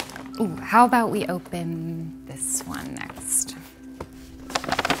 Ooh, how about we open this one next?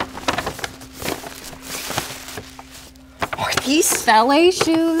 Are these ballet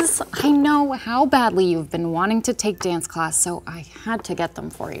shoes? I know how badly you've been wanting to take dance class, so I had to get them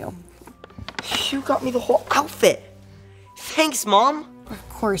for you. You got me the whole outfit. Thanks, Mom. Of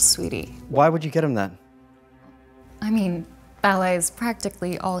course, sweetie. Why would you get him that? I mean, ballet is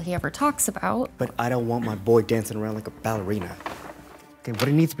practically all he ever talks about. But I don't want my boy dancing around like a ballerina. Okay, what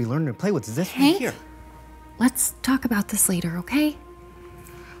he needs to be learning to play with is this right Hank, here. let's talk about this later, okay?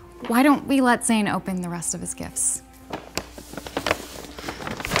 Why don't we let Zane open the rest of his gifts?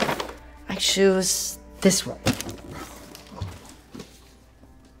 I choose this one.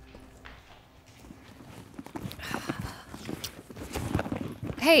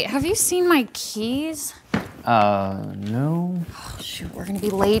 Hey, have you seen my keys? No. Oh, shoot, we're gonna be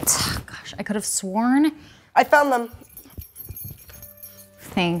late. Gosh, I could have sworn. I found them.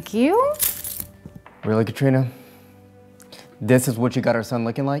 Thank you. Really, Katrina? This is what you got our son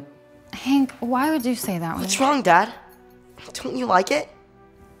looking like? Hank, why would you say that? What's wrong, Dad? Don't you like it?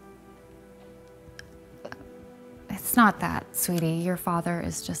 It's not that, sweetie. Your father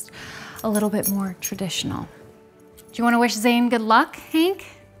is just a little bit more traditional. Do you want to wish Zane good luck, Hank?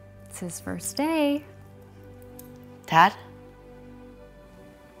 It's his first day. Dad?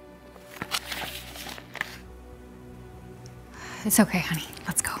 It's okay, honey.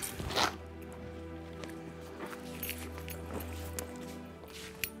 Let's go.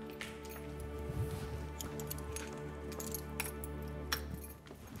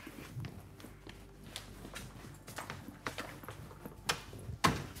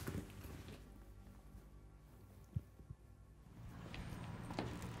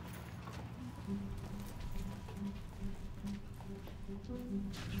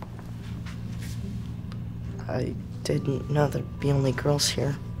 I didn't know there'd be only girls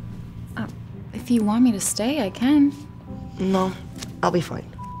here. If you want me to stay, I can. No, I'll be fine.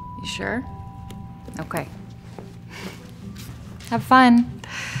 You sure? Okay. Have fun.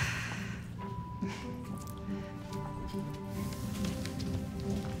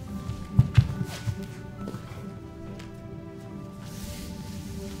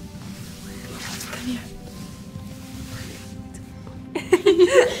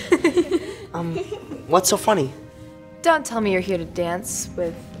 What's so funny? Don't tell me you're here to dance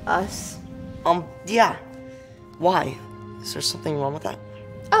with us. Yeah. Why? Is there something wrong with that?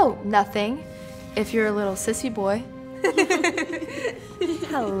 Oh, nothing. If you're a little sissy boy.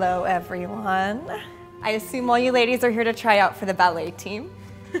 Hello, everyone. I assume all you ladies are here to try out for the ballet team.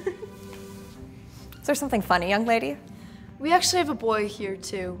 Is there something funny, young lady? We actually have a boy here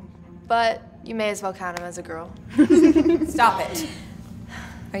too, but you may as well count him as a girl. Stop it.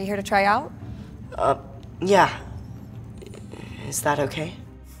 Are you here to try out? Yeah. Is that okay?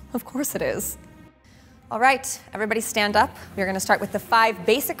 Of course it is. All right, everybody stand up. We're gonna start with the 5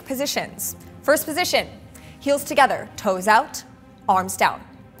 basic positions. First position, heels together, toes out, arms down.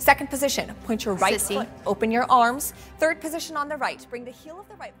 Second position, point your right foot, open your arms. Third position on the right, bring the heel of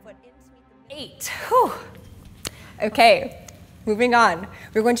the right foot in to meet the 8. Whew. Okay, moving on.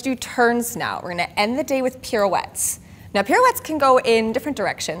 We're going to do turns now. We're gonna end the day with pirouettes. Now, pirouettes can go in different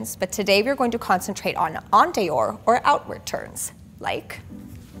directions, but today we're going to concentrate on en dehors or outward turns, like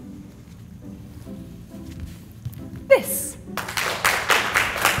this.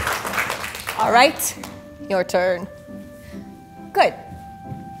 All right, your turn. Good.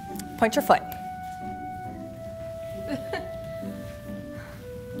 Point your foot.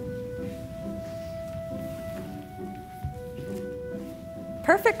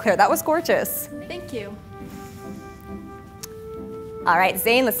 Perfect, Claire, that was gorgeous. Thank you. All right,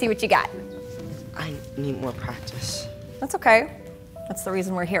 Zane, let's see what you got. I need more practice. That's okay. That's the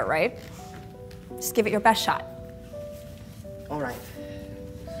reason we're here, right? Just give it your best shot. All right.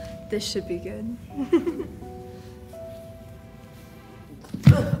 This should be good.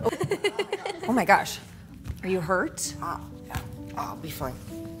 Oh my gosh. Are you hurt? I'll be fine.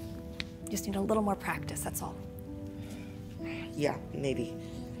 Just need a little more practice, that's all. Yeah, maybe.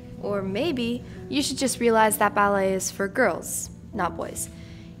 Or maybe you should just realize that ballet is for girls, not boys.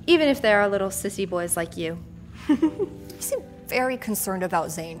 Even if there are little sissy boys like you. You seem very concerned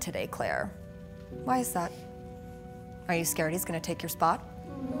about Zane today, Claire. Why is that? Are you scared he's gonna take your spot?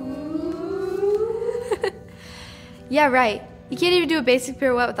 Yeah, right. You can't even do a basic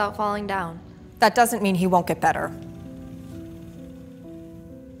pirouette without falling down. That doesn't mean he won't get better.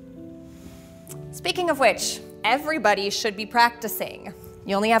 Speaking of which, everybody should be practicing.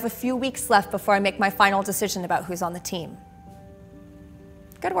 You only have a few weeks left before I make my final decision about who's on the team.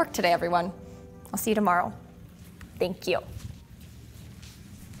 Good work today, everyone. I'll see you tomorrow. Thank you.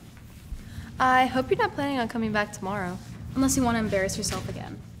 I hope you're not planning on coming back tomorrow. Unless you want to embarrass yourself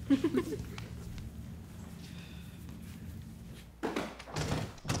again.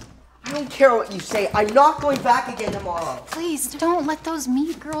 I don't care what you say. I'm not going back again tomorrow. Please don't let those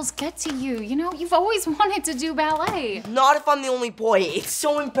mean girls get to you. You know, you've always wanted to do ballet. Not if I'm the only boy. It's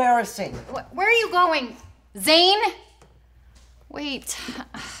so embarrassing. Where are you going? Zane? Wait.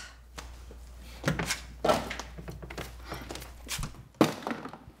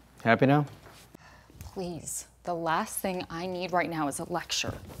 Happy now? Please. The last thing I need right now is a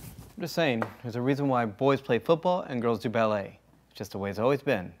lecture. I'm just saying, there's a reason why boys play football and girls do ballet. It's just the way it's always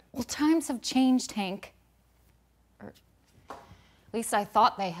been. Well, times have changed, Hank. Or at least I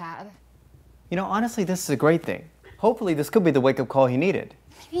thought they had. You know, honestly, this is a great thing. Hopefully, this could be the wake-up call he needed.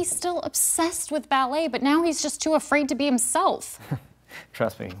 He's still obsessed with ballet, but now he's just too afraid to be himself.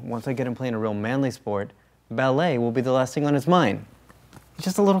 Trust me, once I get him playing a real manly sport, ballet will be the last thing on his mind. He's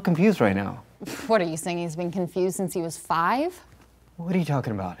just a little confused right now. What are you saying? He's been confused since he was 5? What are you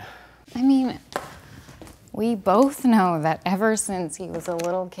talking about? I mean, we both know that ever since he was a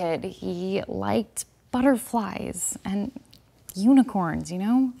little kid, he liked butterflies and unicorns, you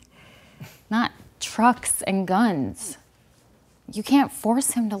know? Not trucks and guns. You can't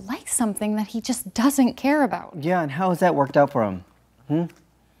force him to like something that he just doesn't care about. Yeah, and how has that worked out for him?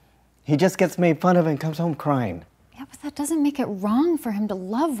 He just gets made fun of and comes home crying. Yeah, but that doesn't make it wrong for him to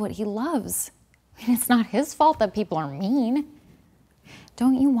love what he loves. I mean, it's not his fault that people are mean.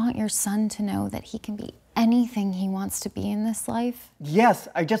 Don't you want your son to know that he can be anything he wants to be in this life? Yes,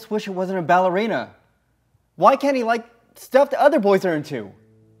 I just wish it wasn't a ballerina. Why can't he like stuff that other boys are into?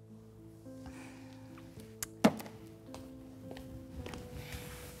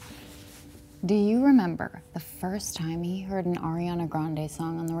 Do you remember the first time he heard an Ariana Grande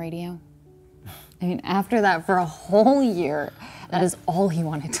song on the radio? I mean, after that, for a whole year, that is all he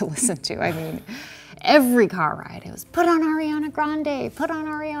wanted to listen to. I mean, every car ride, it was, put on Ariana Grande, put on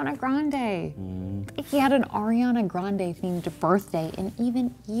Ariana Grande. He had an Ariana Grande themed birthday, and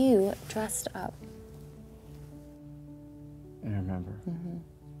even you dressed up. I remember.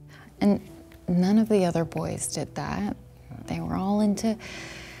 And none of the other boys did that. They were all into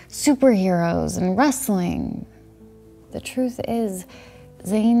superheroes and wrestling. The truth is,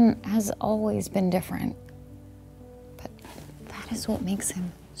 Zane has always been different. But that is what makes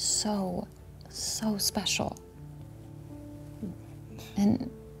him so special. And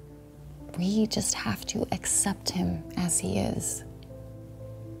we just have to accept him as he is.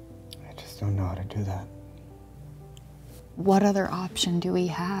 I just don't know how to do that. What other option do we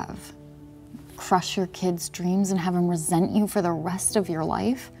have? Crush your kid's dreams and have him resent you for the rest of your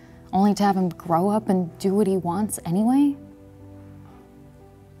life, only to have him grow up and do what he wants anyway?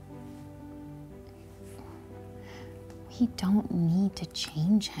 We don't need to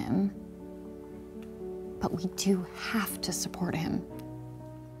change him, but we do have to support him.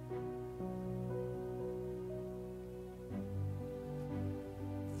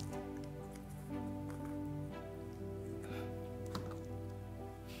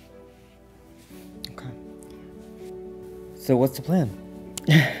 So what's the plan?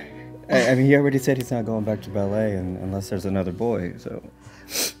 I mean, he already said he's not going back to ballet unless there's another boy, so...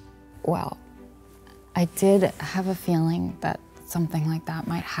 Well, I did have a feeling that something like that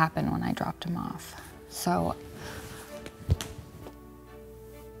might happen when I dropped him off. So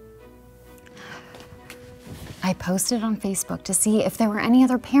I posted on Facebook to see if there were any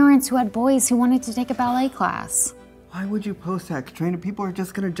other parents who had boys who wanted to take a ballet class. Why would you post that, Katrina? People are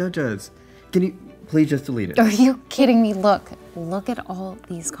just gonna judge us. Can you please just delete it? Are you kidding me? Look at all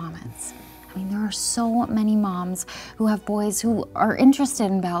these comments. I mean, there are so many moms who have boys who are interested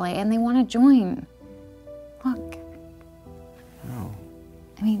in ballet and they want to join. Look. No.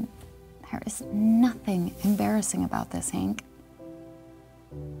 I mean, there is nothing embarrassing about this, Hank.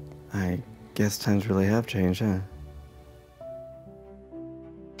 I guess times really have changed, huh?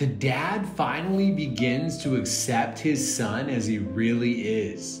 The dad finally begins to accept his son as he really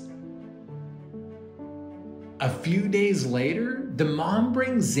is. A few days later, the mom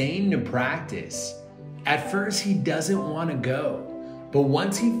brings Zane to practice. At first, he doesn't want to go, but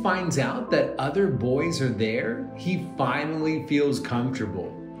once he finds out that other boys are there, he finally feels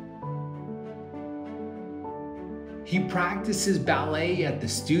comfortable. He practices ballet at the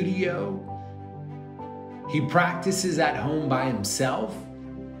studio. He practices at home by himself.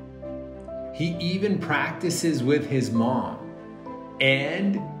 He even practices with his mom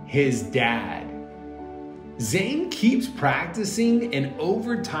and his dad. Zane keeps practicing and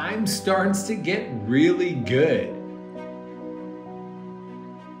over time starts to get really good.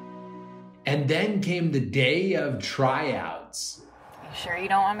 And then came the day of tryouts. You sure you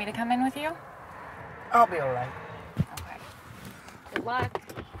don't want me to come in with you? I'll be all right. Okay. Good luck.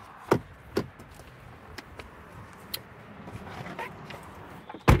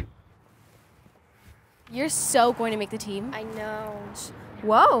 You're so going to make the team. I know.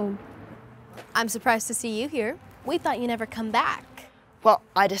 Whoa. I'm surprised to see you here. We thought you never come back. Well,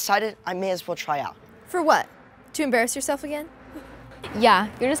 I decided I may as well try out. For what? To embarrass yourself again? Yeah,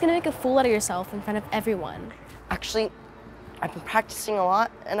 you're just gonna make a fool out of yourself in front of everyone. Actually, I've been practicing a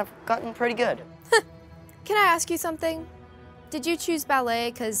lot and I've gotten pretty good. Can I ask you something? Did you choose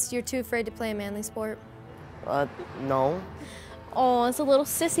ballet because you're too afraid to play a manly sport? No. Oh, it's a little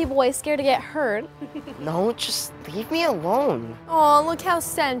sissy boy scared to get hurt. No, just leave me alone. Oh, look how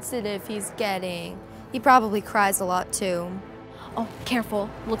sensitive he's getting. He probably cries a lot too. Oh, careful.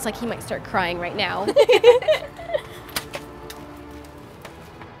 Looks like he might start crying right now.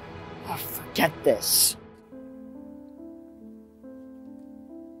 Oh, forget this.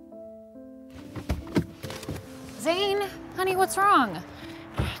 Zane, honey, what's wrong?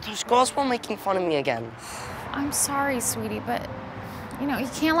 Those girls were making fun of me again. I'm sorry, sweetie, but you know, you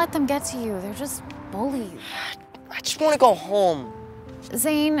can't let them get to you. They're just bullies. I just want to go home.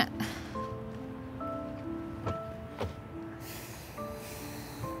 Zane.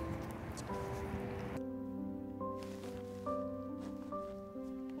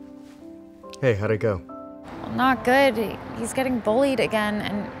 Hey, how'd it go? Well, not good. He's getting bullied again,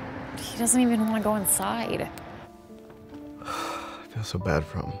 and he doesn't even want to go inside. I feel so bad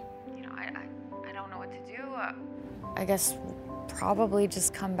for him. You know, I don't know what to do. I guess probably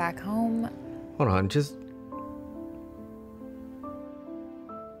just come back home. Hold on, just...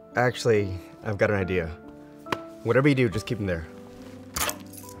 Actually, I've got an idea. Whatever you do, just keep him there.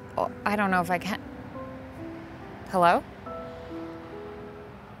 Oh, I don't know if I can. Hello?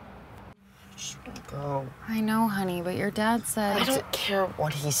 Go. I know, honey, but your dad said... I don't care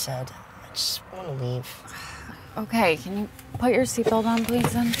what he said. I just want to leave. Okay, can you put your seatbelt on,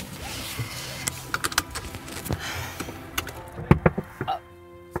 please, then?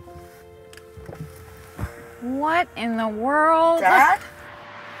 What in the world? Dad?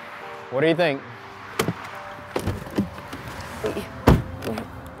 What do you think?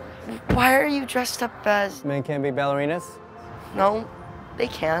 Why are you dressed up as... Men can't be ballerinas? No, they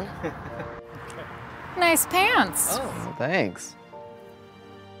can. Nice pants. Oh, thanks.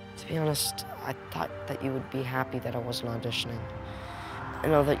 To be honest, I thought that you would be happy that I wasn't auditioning. I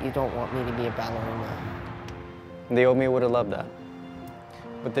know that you don't want me to be a ballerina. The old me would have loved that.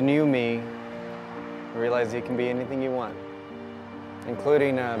 But the new me realized you can be anything you want,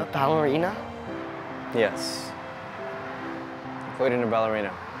 including a ballerina? Yes, including a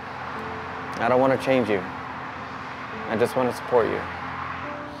ballerina. I don't want to change you. I just want to support you.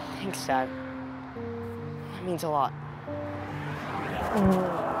 Thanks, Dad. That means a lot.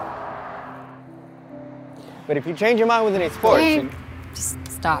 But if you change your mind with any sports... Hey, just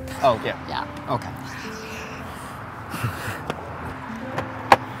stop. Oh, yeah. Yeah. Okay.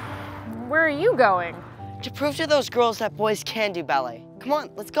 Where are you going? To prove to those girls that boys can do ballet. Come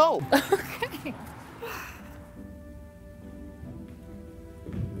on, let's go. Okay.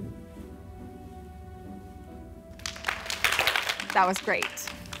 That was great.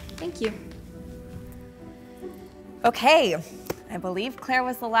 Thank you. Okay, I believe Claire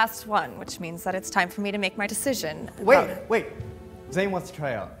was the last one, which means that it's time for me to make my decision. Wait. Zane wants to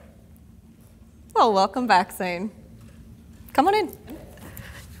try out. Well, welcome back, Zane. Come on in.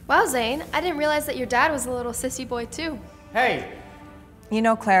 Wow, Zane, I didn't realize that your dad was a little sissy boy too. Hey! You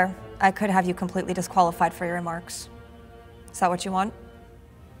know, Claire, I could have you completely disqualified for your remarks. Is that what you want?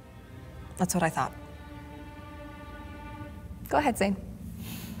 That's what I thought. Go ahead, Zane.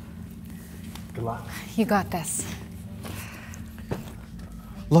 Good luck. You got this.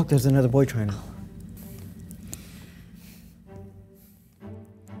 Look, there's another boy trying out.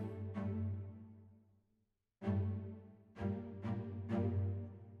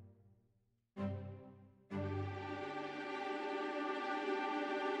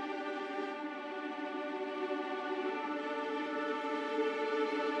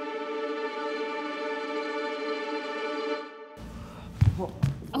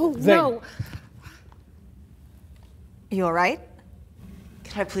 Oh, Zane. no. You all right?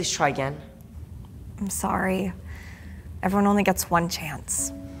 Can I please try again? I'm sorry. Everyone only gets one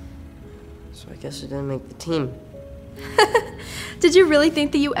chance. So I guess I didn't make the team. Did you really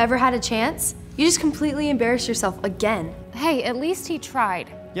think that you ever had a chance? You just completely embarrassed yourself again. Hey, at least he tried.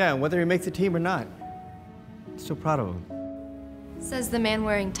 Yeah, whether he makes the team or not. So proud of him. Says the man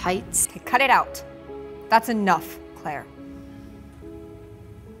wearing tights. Okay, cut it out. That's enough, Claire.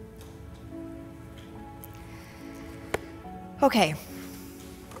 Okay.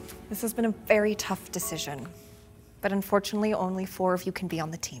 This has been a very tough decision, but unfortunately only 4 of you can be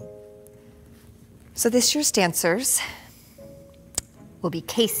on the team. So this year's dancers will be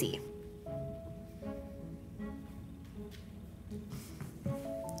Casey,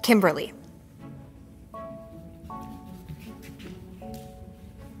 Kimberly,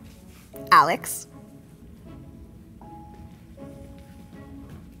 Alex,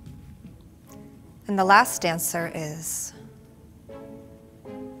 and the last dancer is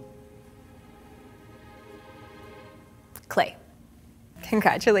Clay.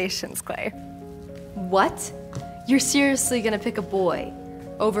 Congratulations, Clay. What? You're seriously gonna pick a boy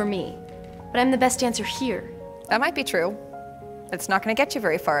over me? But I'm the best dancer here. That might be true. It's not gonna get you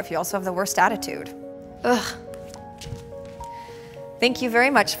very far if you also have the worst attitude. Ugh. Thank you very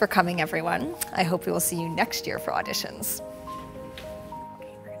much for coming, everyone. I hope we will see you next year for auditions.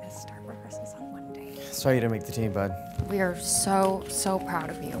 Okay, we're gonna start rehearsals on Monday. Sorry you didn't make the team, bud. We are so, so proud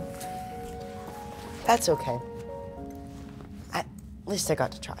of you. That's okay. At least I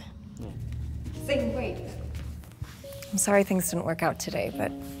got to try. Sing, wait. I'm sorry things didn't work out today,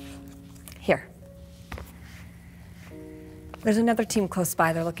 but here. There's another team close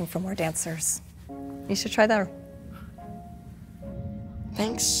by. They're looking for more dancers. You should try there.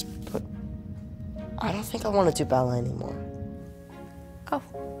 Thanks, but I don't think I want to do ballet anymore. Oh,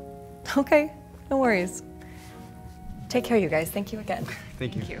 okay. No worries. Take care, you guys. Thank you again.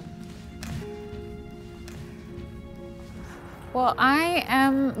 Thank you. Thank you. Well, I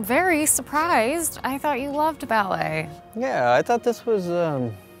am very surprised. I thought you loved ballet. Yeah, I thought this was,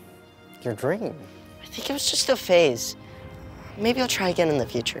 your dream. I think it was just a phase. Maybe I'll try again in the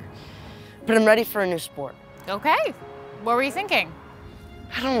future. But I'm ready for a new sport. Okay. What were you thinking?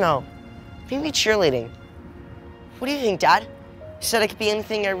 I don't know. Maybe cheerleading. What do you think, Dad? You said I could be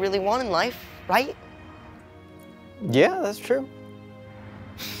anything I really want in life, right? Yeah, that's true.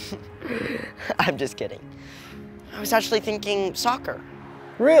 I'm just kidding. I was actually thinking soccer.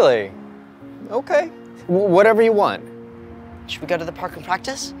 Really? Okay. Whatever you want. Should we go to the park and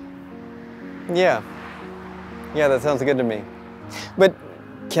practice? Yeah. Yeah, that sounds good to me. But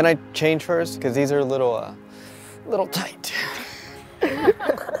can I change first? Because these are a little tight.